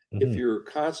 If Hmm. you're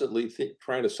constantly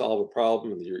trying to solve a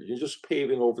problem, you're just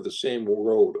paving over the same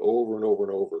road over and over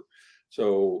and over.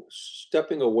 So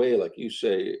stepping away, like you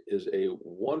say, is a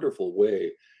wonderful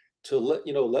way to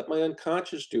let my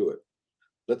unconscious do it.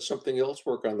 Let something else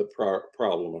work on the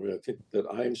problem. I mean, I think that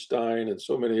Einstein and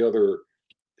so many other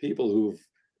people who've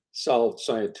solved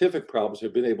scientific problems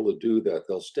have been able to do that.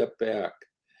 They'll step back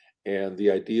and the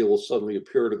idea will suddenly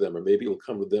appear to them, or maybe it will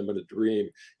come to them in a dream.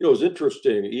 You know, it's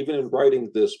interesting, even in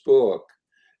writing this book,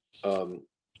 um,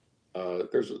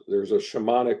 there's a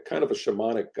kind of a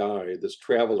shamanic guy, this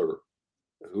traveler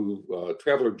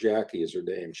Traveler Jackie is her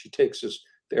name. She takes this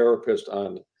therapist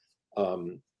on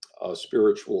um, a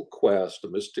spiritual quest,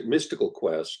 a mystical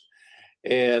quest.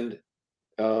 And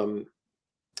um,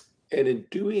 and in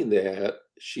doing that,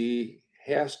 she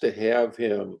has to have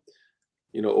him,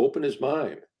 open his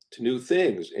mind to new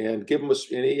things and give him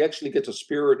and he actually gets a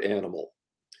spirit animal.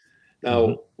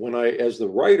 Hmm. Now, as the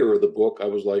writer of the book, I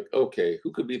was like, okay,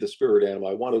 who could be the spirit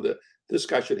animal? This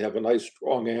guy should have a nice,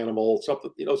 strong animal,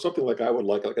 something like I would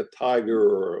like a tiger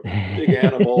or a big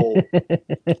animal,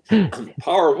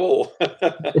 powerful.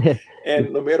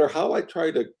 And no matter how I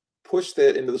tried to push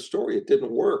that into the story, it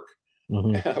didn't work.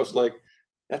 Hmm. And I was like,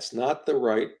 that's not the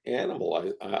right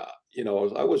animal.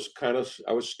 I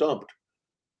was stumped.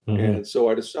 Hmm. And so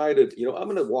I decided, I'm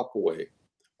going to walk away.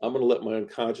 I'm going to let my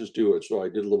unconscious do it. So I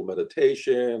did a little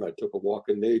meditation. I took a walk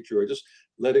in nature. I just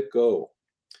let it go.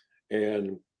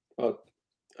 And I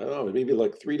don't know, maybe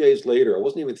like 3 days later, I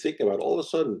wasn't even thinking about it. All of a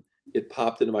sudden, it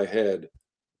popped into my head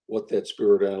what that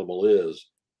spirit animal is.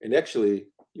 And actually,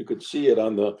 you could see it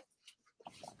on the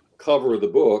cover of the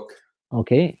book.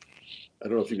 Okay. I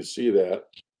don't know if you can see that.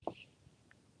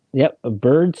 Yep.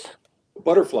 Birds.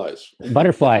 Butterflies.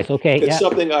 Butterflies. Okay. It's Yeah.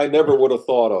 something I never would have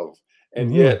thought of.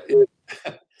 And Mhm. yet,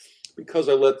 because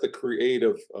I let the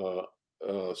creative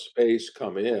space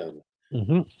come in,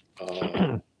 Mhm.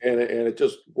 and it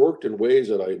just worked in ways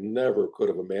that I never could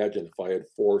have imagined if I had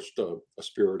forced a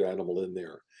spirit animal in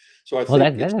there. So I Well,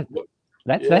 think it's,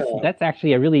 yeah, that's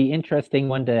actually a really interesting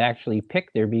one to actually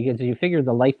pick there, because you figure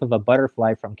the life of a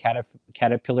butterfly from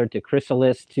caterpillar to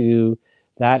chrysalis to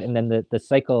that, and then the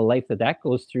cycle of life that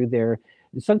goes through there.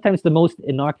 Sometimes the most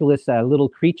innocuous little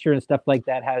creature and stuff like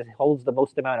that holds the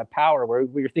most amount of power. Where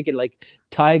we're thinking like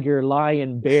tiger,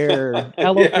 lion, bear, yeah,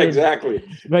 elephant, exactly.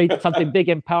 right? Something big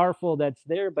and powerful that's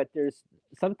there, but there's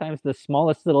sometimes the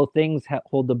smallest little things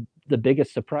hold the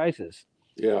biggest surprises.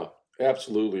 Yeah,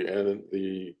 absolutely. And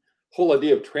the whole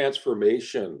idea of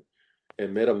transformation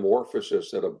and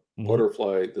metamorphosis at a Mhm.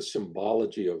 butterfly, the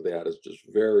symbology of that is just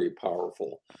very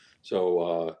powerful.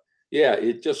 So yeah,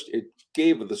 it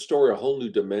gave the story a whole new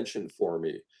dimension for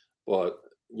me. But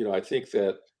I think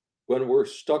that when we're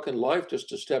stuck in life, just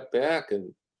to step back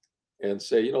and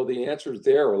say, the answer's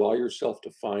there. Allow yourself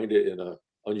to find it in a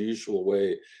unusual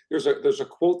way. There's a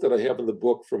quote that I have in the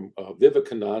book from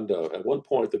Vivekananda. At one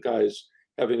point, the guy's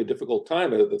having a difficult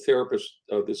time. The therapist,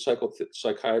 the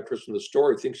psychiatrist in the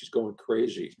story, thinks he's going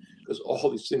crazy because all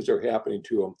these things are happening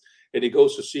to him, and he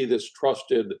goes to see this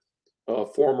trusted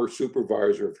former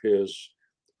supervisor of his,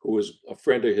 who is a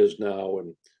friend of his now,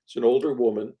 and it's an older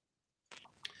woman.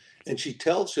 And she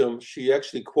tells him, she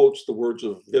actually quotes the words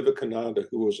of Vivekananda,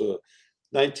 who was a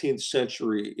 19th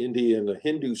century Indian, a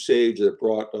Hindu sage that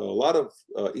brought a lot of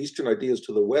Eastern ideas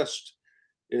to the West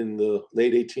in the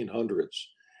late 1800s.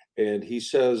 And he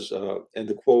says, and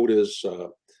the quote is,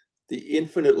 the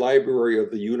infinite library of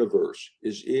the universe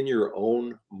is in your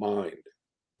own mind.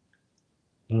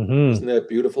 Mhm. Isn't that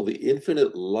beautiful? The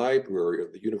infinite library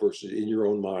of the universe is in your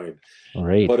own mind.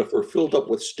 Right. But if we're filled up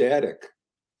with static,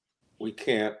 we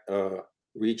can't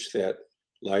reach that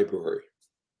library.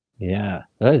 Yeah.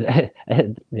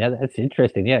 Yeah, that's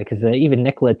interesting. Yeah, because even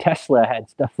Nikola Tesla had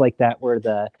stuff like that, where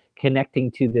the connecting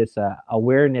to this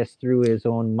awareness through his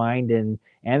own mind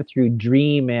and through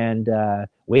dream and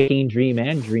waking dream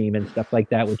and dream and stuff like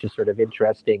that, which is sort of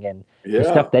interesting, and the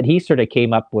stuff Yeah. that he sort of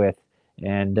came up with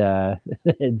and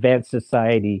advanced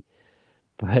society.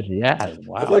 But yeah, I'd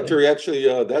wow. like to actually,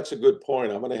 that's a good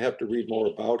point. I'm going to have to read more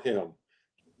about him.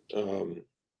 Um,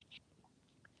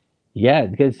 Yeah,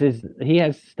 because he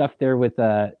has stuff there with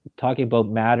talking about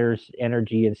matters,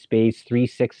 energy, and space, 3,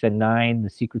 6, and 9, the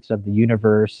secrets of the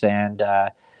universe, and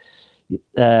I,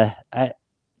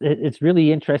 it's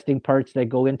really interesting parts that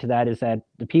go into that. Is that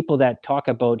the people that talk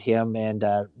about him and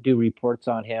do reports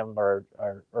on him or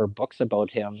books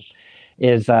about him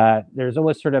is there's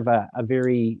always sort of a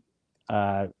very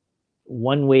uh,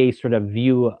 one way sort of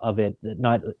view of it,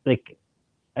 not like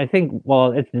I think,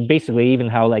 well, it's basically even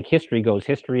how like history goes.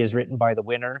 History is written by the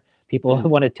winner. People mm,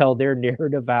 want to tell their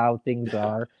narrative how things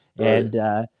are, right.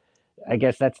 and I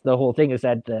guess that's the whole thing. Is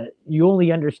that you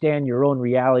only understand your own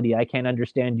reality. I can't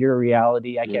understand your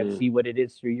reality. I can't Mm, see what it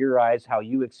is through your eyes, how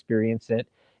you experience it,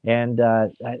 and I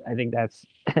think that's.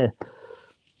 I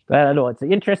don't know. It's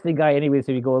an interesting guy, anyways.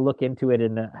 If you go and look into it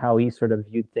and how he sort of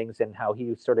viewed things and how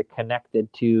he sort of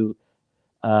connected to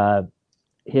uh,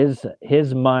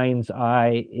 his mind's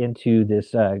eye into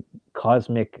this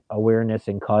cosmic awareness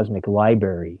and cosmic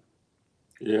library.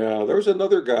 yeah, there was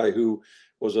another guy who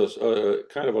was a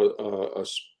kind of a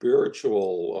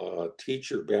spiritual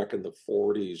teacher back in the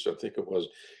 40s, I think it was,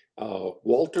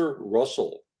 Walter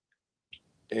Russell.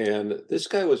 And this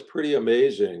guy was pretty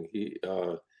amazing.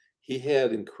 He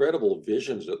had incredible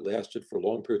visions that lasted for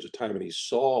long periods of time, and he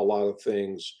saw a lot of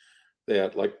things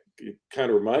that, like, it kind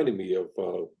of reminded me of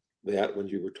that when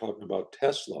you were talking about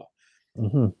Tesla.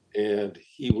 Hmm. And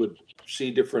he would see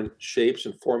different shapes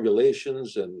and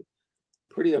formulations, and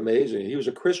pretty amazing. He was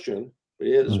a Christian, but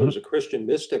so he Hmm. was a Christian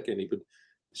mystic, and he could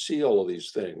see all of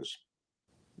these things.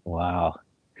 Wow.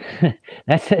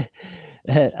 That's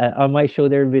on my show.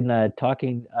 There have been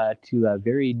talking to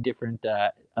very different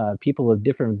people with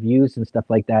different views and stuff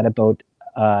like that about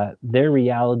their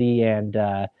reality and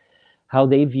how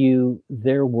they view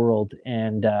their world,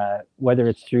 and whether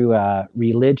it's through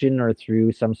religion or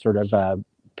through some sort of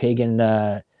pagan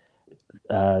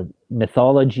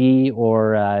mythology,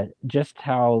 or just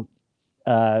how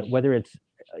whether it's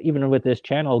even with this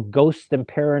channel, ghosts and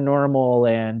paranormal,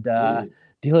 and Mm,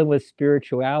 dealing with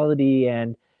spirituality,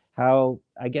 and how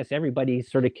I guess everybody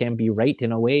sort of can be right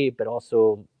in a way, but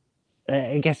also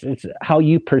I guess it's how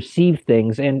you perceive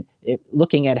things and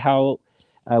looking at how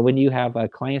when you have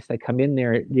clients that come in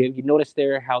there, you notice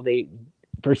there how they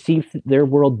perceive their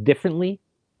world differently.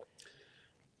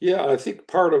 Yeah, I think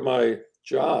part of my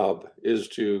job is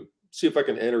to see if I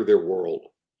can enter their world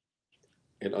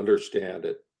and understand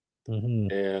it. Hmm.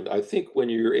 And I think when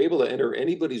you're able to enter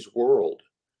anybody's world,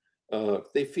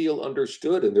 they feel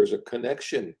understood and there's a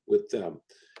connection with them.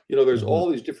 There's Hmm. all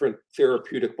these different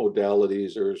therapeutic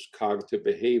modalities. There's cognitive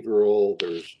behavioral,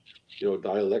 there's,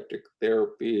 dialectic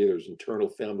therapy, there's internal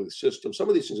family system. Some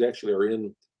of these things actually are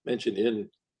mentioned in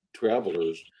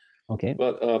Travelers. Okay.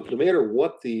 But no matter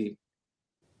what the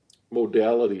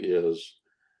modality is,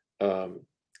 um,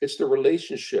 it's the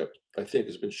relationship, I think,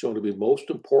 has been shown to be most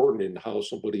important in how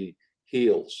somebody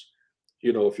heals.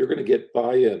 If you're going to get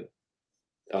buy-in,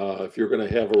 if you're going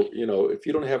to have if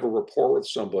you don't have a rapport with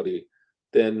somebody,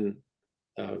 then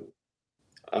uh,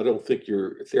 I don't think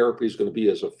your therapy is going to be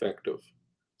as effective.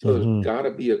 So there's Hmm. got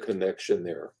to be a connection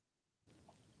there.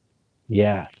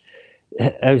 Yeah.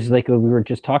 I was like, we were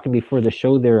just talking before the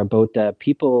show there about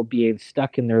people being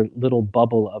stuck in their little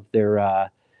bubble of their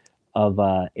of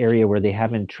area where they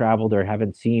haven't traveled or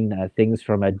haven't seen things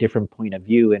from a different point of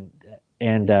view.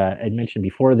 And I mentioned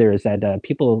before there is that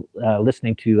people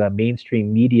listening to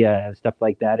mainstream media and stuff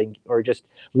like that, or just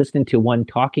listening to one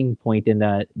talking point and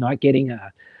not getting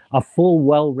a full,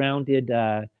 well-rounded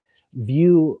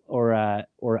view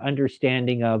or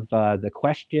understanding of the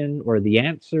question or the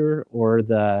answer or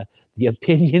the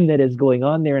opinion that is going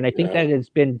on there. And I think Yeah. that has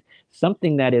been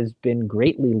something that has been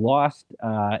greatly lost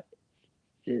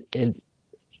in,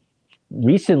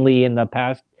 recently in the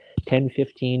past 10,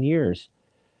 15 years.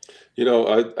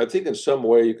 I think in some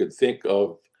way you could think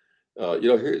of,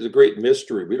 here's a great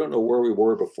mystery. We don't know where we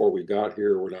were before we got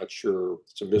here. We're not sure.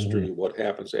 It's a Hmm. mystery what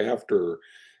happens after.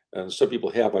 And some people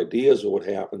have ideas of what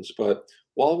happens. But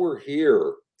while we're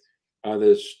here on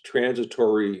this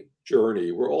transitory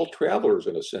journey, we're all travelers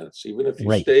in a sense. Even if you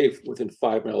Right. stay within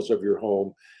 5 miles of your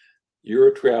home, you're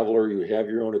a traveler, you have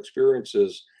your own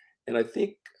experiences. And I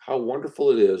think how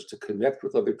wonderful it is to connect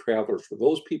with other travelers. For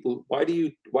those people, why do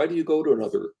you go to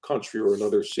another country or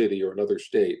another city or another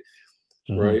state,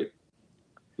 Hmm. right?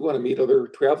 You want to meet other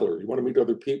travelers, you want to meet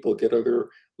other people,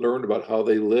 learn about how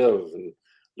they live and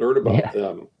learn about Yeah.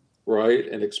 them, right?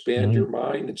 And expand Hmm. your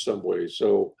mind in some way.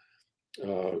 So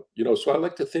so I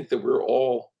like to think that we're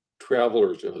all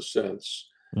travelers in a sense.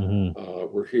 Hmm.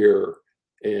 We're here.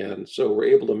 And so we're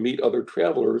able to meet other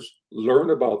travelers, learn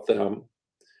about them,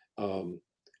 um,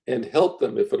 and help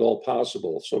them if at all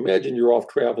possible. So imagine you're off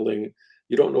traveling,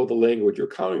 you don't know the language, you're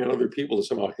counting on other people to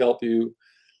somehow help you.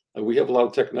 We have a lot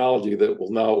of technology that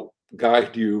will now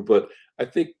guide you, but I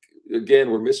think again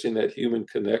we're missing that human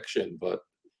connection. But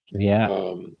Yeah.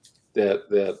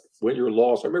 that when you're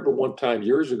lost, I remember one time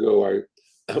years ago,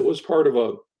 I was part of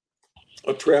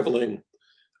a traveling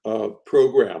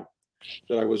program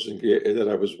that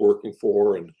I was working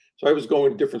for, and so I was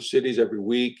going to different cities every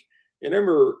week. And I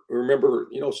remember,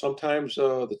 sometimes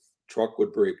the truck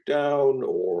would break down,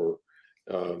 or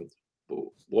um,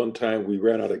 one time we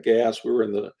ran out of gas. We were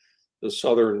in the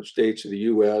southern states of the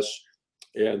U.S.,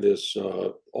 and this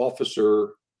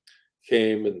officer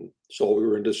came and saw we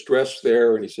were in distress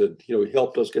there, and he said, he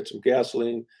helped us get some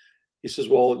gasoline. He says,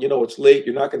 "Well, it's late.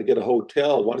 You're not going to get a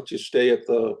hotel. Why don't you stay at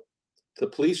the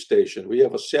police station? We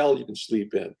have a cell you can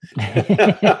sleep in."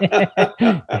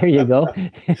 There you go.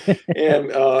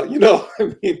 And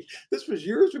I mean, this was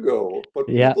years ago, but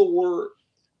Yeah. people were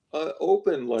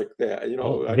open like that.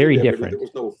 Oh, I very didn't have any. There different.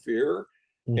 was no fear,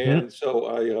 Hmm. and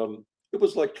so it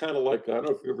was like kind of like, I don't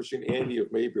know if you've ever seen Andy of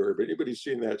Mayberry, but anybody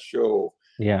seen that show?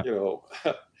 Yeah. You know,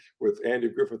 with Andy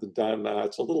Griffith and Don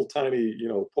Knotts, a little tiny,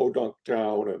 podunk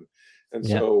town, and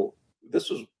Yeah. so this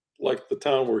was like the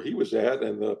town where he was at,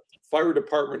 and the fire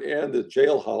department and the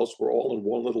jailhouse were all in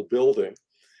one little building,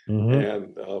 Hmm.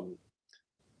 and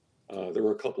there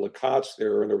were a couple of cots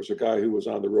there, and there was a guy who was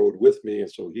on the road with me,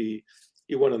 and so he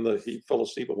fell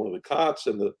asleep on one of the cots,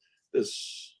 and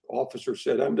this officer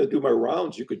said, "I'm going to do my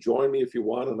rounds. You could join me if you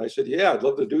want." And I said, "Yeah, I'd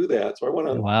love to do that." So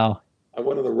Wow. I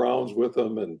went on the rounds with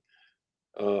him, and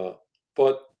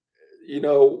but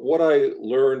what I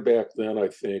learned back then, I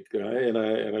think, and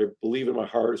I believe in my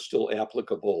heart is still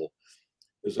applicable,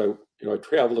 is I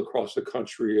traveled across the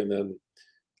country, and then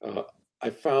uh, I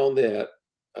found that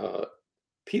uh,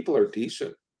 people are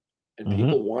decent and Hmm.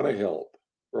 people want to help,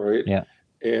 right? Yeah.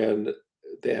 And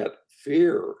that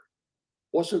fear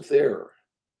wasn't there,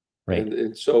 Right.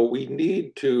 and so we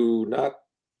need to not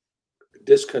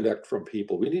disconnect from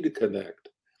people. We need to connect.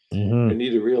 Hmm. We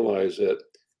need to realize that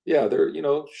Yeah,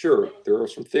 sure, there are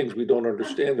some things we don't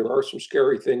understand. There are some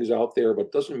scary things out there,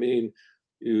 but doesn't mean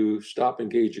you stop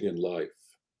engaging in life.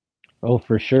 Oh,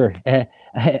 for sure.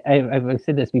 I've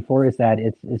said this before, is that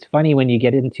it's funny when you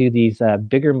get into these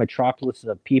bigger metropolises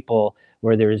of people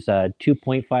where there's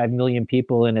 2.5 million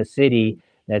people in a city,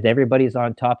 that everybody's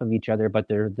on top of each other, but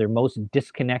they're most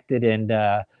disconnected and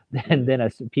than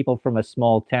people from a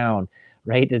small town,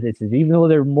 right? It's even though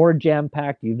they're more jam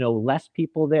packed, less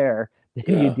people there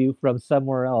than you Yeah. do from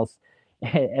somewhere else.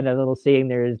 And a little saying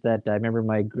there is that I remember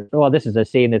well, this is a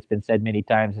saying that's been said many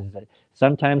times, is that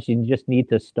sometimes you just need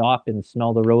to stop and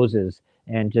smell the roses,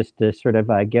 and just to sort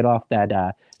of get off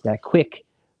that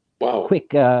Wow. quick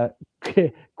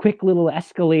quick little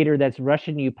escalator that's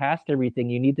rushing you past everything.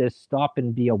 You need to stop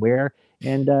and be aware,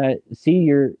 and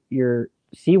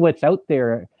see what's out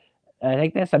there. I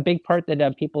think that's a big part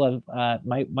that people have.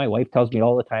 My wife tells me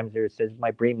all the time. There says my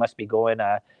brain must be going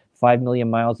 5 million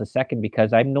miles a second,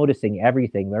 because I'm noticing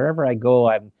everything wherever I go.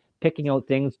 I'm picking out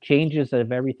things, changes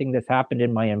of everything that's happened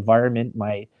in my environment,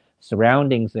 my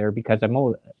surroundings there, because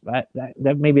I'm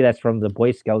that maybe that's from the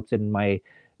Boy Scouts and my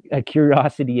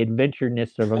curiosity,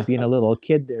 adventureness of being a little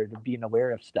kid there, to being aware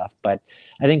of stuff. But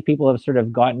I think people have sort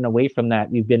of gotten away from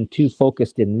that. We've been too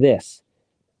focused in this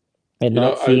and You know,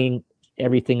 not I seeing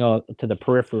everything to the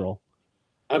peripheral.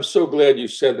 I'm so glad you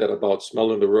said that about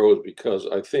smelling the rose, because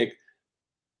I think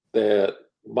that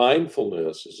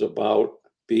mindfulness is about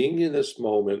being in this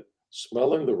moment,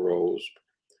 smelling the rose,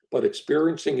 but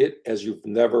experiencing it as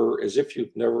if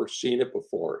you've never seen it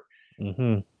before.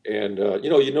 Hmm. And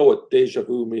you know what déjà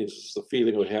vu means, is the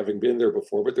feeling of having been there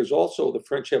before. But there's also, the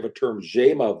French have a term,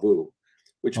 "jamais vu,"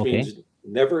 which Okay. means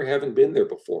never having been there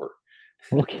before.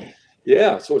 Okay.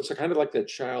 Yeah, so it's kind of like that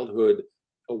childhood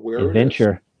awareness.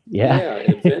 Adventure. Yeah. Yeah,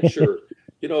 adventure.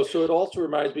 So it also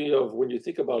reminds me of, when you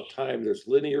think about time, there's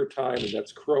linear time, and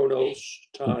that's chronos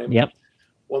time. Yep.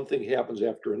 One thing happens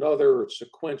after another, it's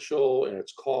sequential and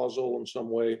it's causal in some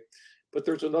way. But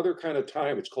there's another kind of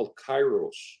time, it's called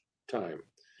kairos time.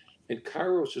 And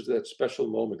kairos is that special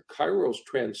moment. Kairos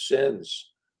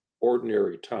transcends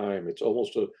ordinary time. It's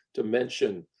almost a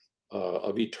dimension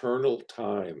of eternal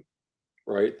time,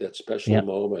 right? That special Yep.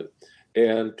 moment.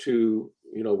 And to,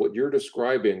 what you're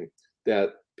describing,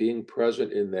 that being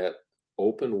present in that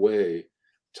open way,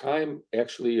 time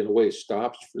actually, in a way,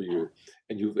 stops for you.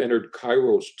 And you've entered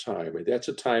Kairos time. And that's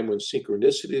a time when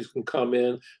synchronicities can come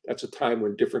in. That's a time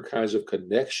when different kinds of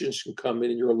connections can come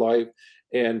in your life,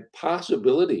 and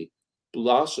possibility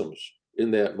blossoms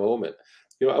in that moment.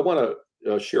 I want to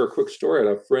share a quick story. I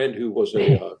had a friend who was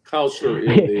a counselor in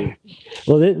the.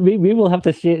 Well, we will have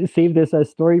to save this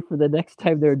story for the next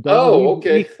time they're done. Oh,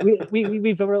 okay.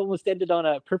 We've almost ended on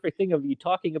a perfect thing of you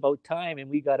talking about time, and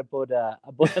we got about a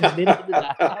minute and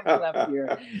a half left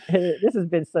here. This has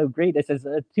been so great. This is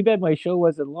too bad my show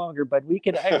wasn't longer, but we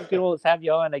could always have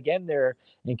you on again there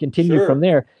and continue from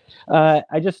Sure. there.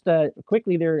 I just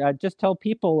quickly there, just tell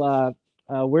people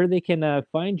where they can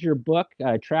find your book,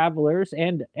 Travelers,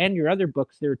 and your other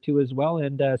books there too as well,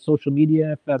 and social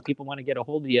media if people want to get a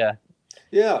hold of you.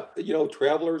 Yeah,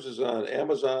 Travelers is on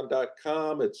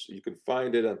Amazon.com. You can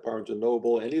find it on Barnes and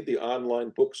Noble, any of the online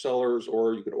booksellers,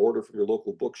 or you can order from your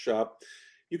local bookshop.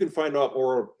 You can find out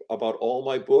more about all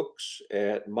my books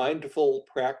at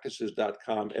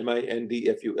mindfulpractices.com,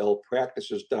 Mindful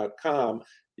practices.com.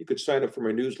 You could sign up for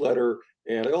my newsletter,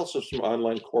 and I also have some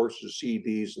online courses,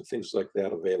 CDs, and things like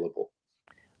that available.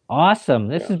 Awesome.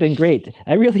 This Yeah, has been great.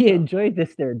 I really yeah. enjoyed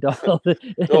this there, Donald.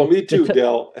 Oh, me the, too,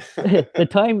 Del.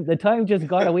 the time just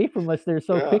got away from us there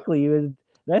so Yeah, quickly. How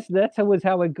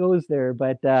it goes there.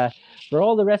 But for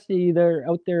all the rest of you there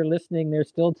out there listening, they're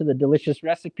still to the delicious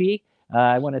recipe.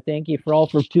 I want to thank you for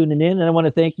tuning in, and I want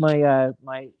to thank my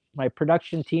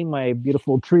production team, my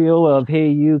beautiful trio of Hey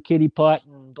You, Kitty Pot,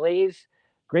 and Blaze.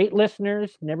 Great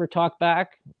listeners, never talk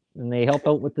back, and they help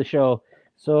out with the show.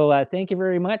 So thank you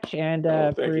very much, and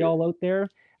oh, for thank you. y'all out there,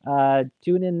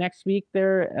 tune in next week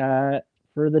there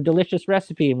for the delicious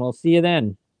recipe, and we'll see you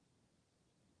then.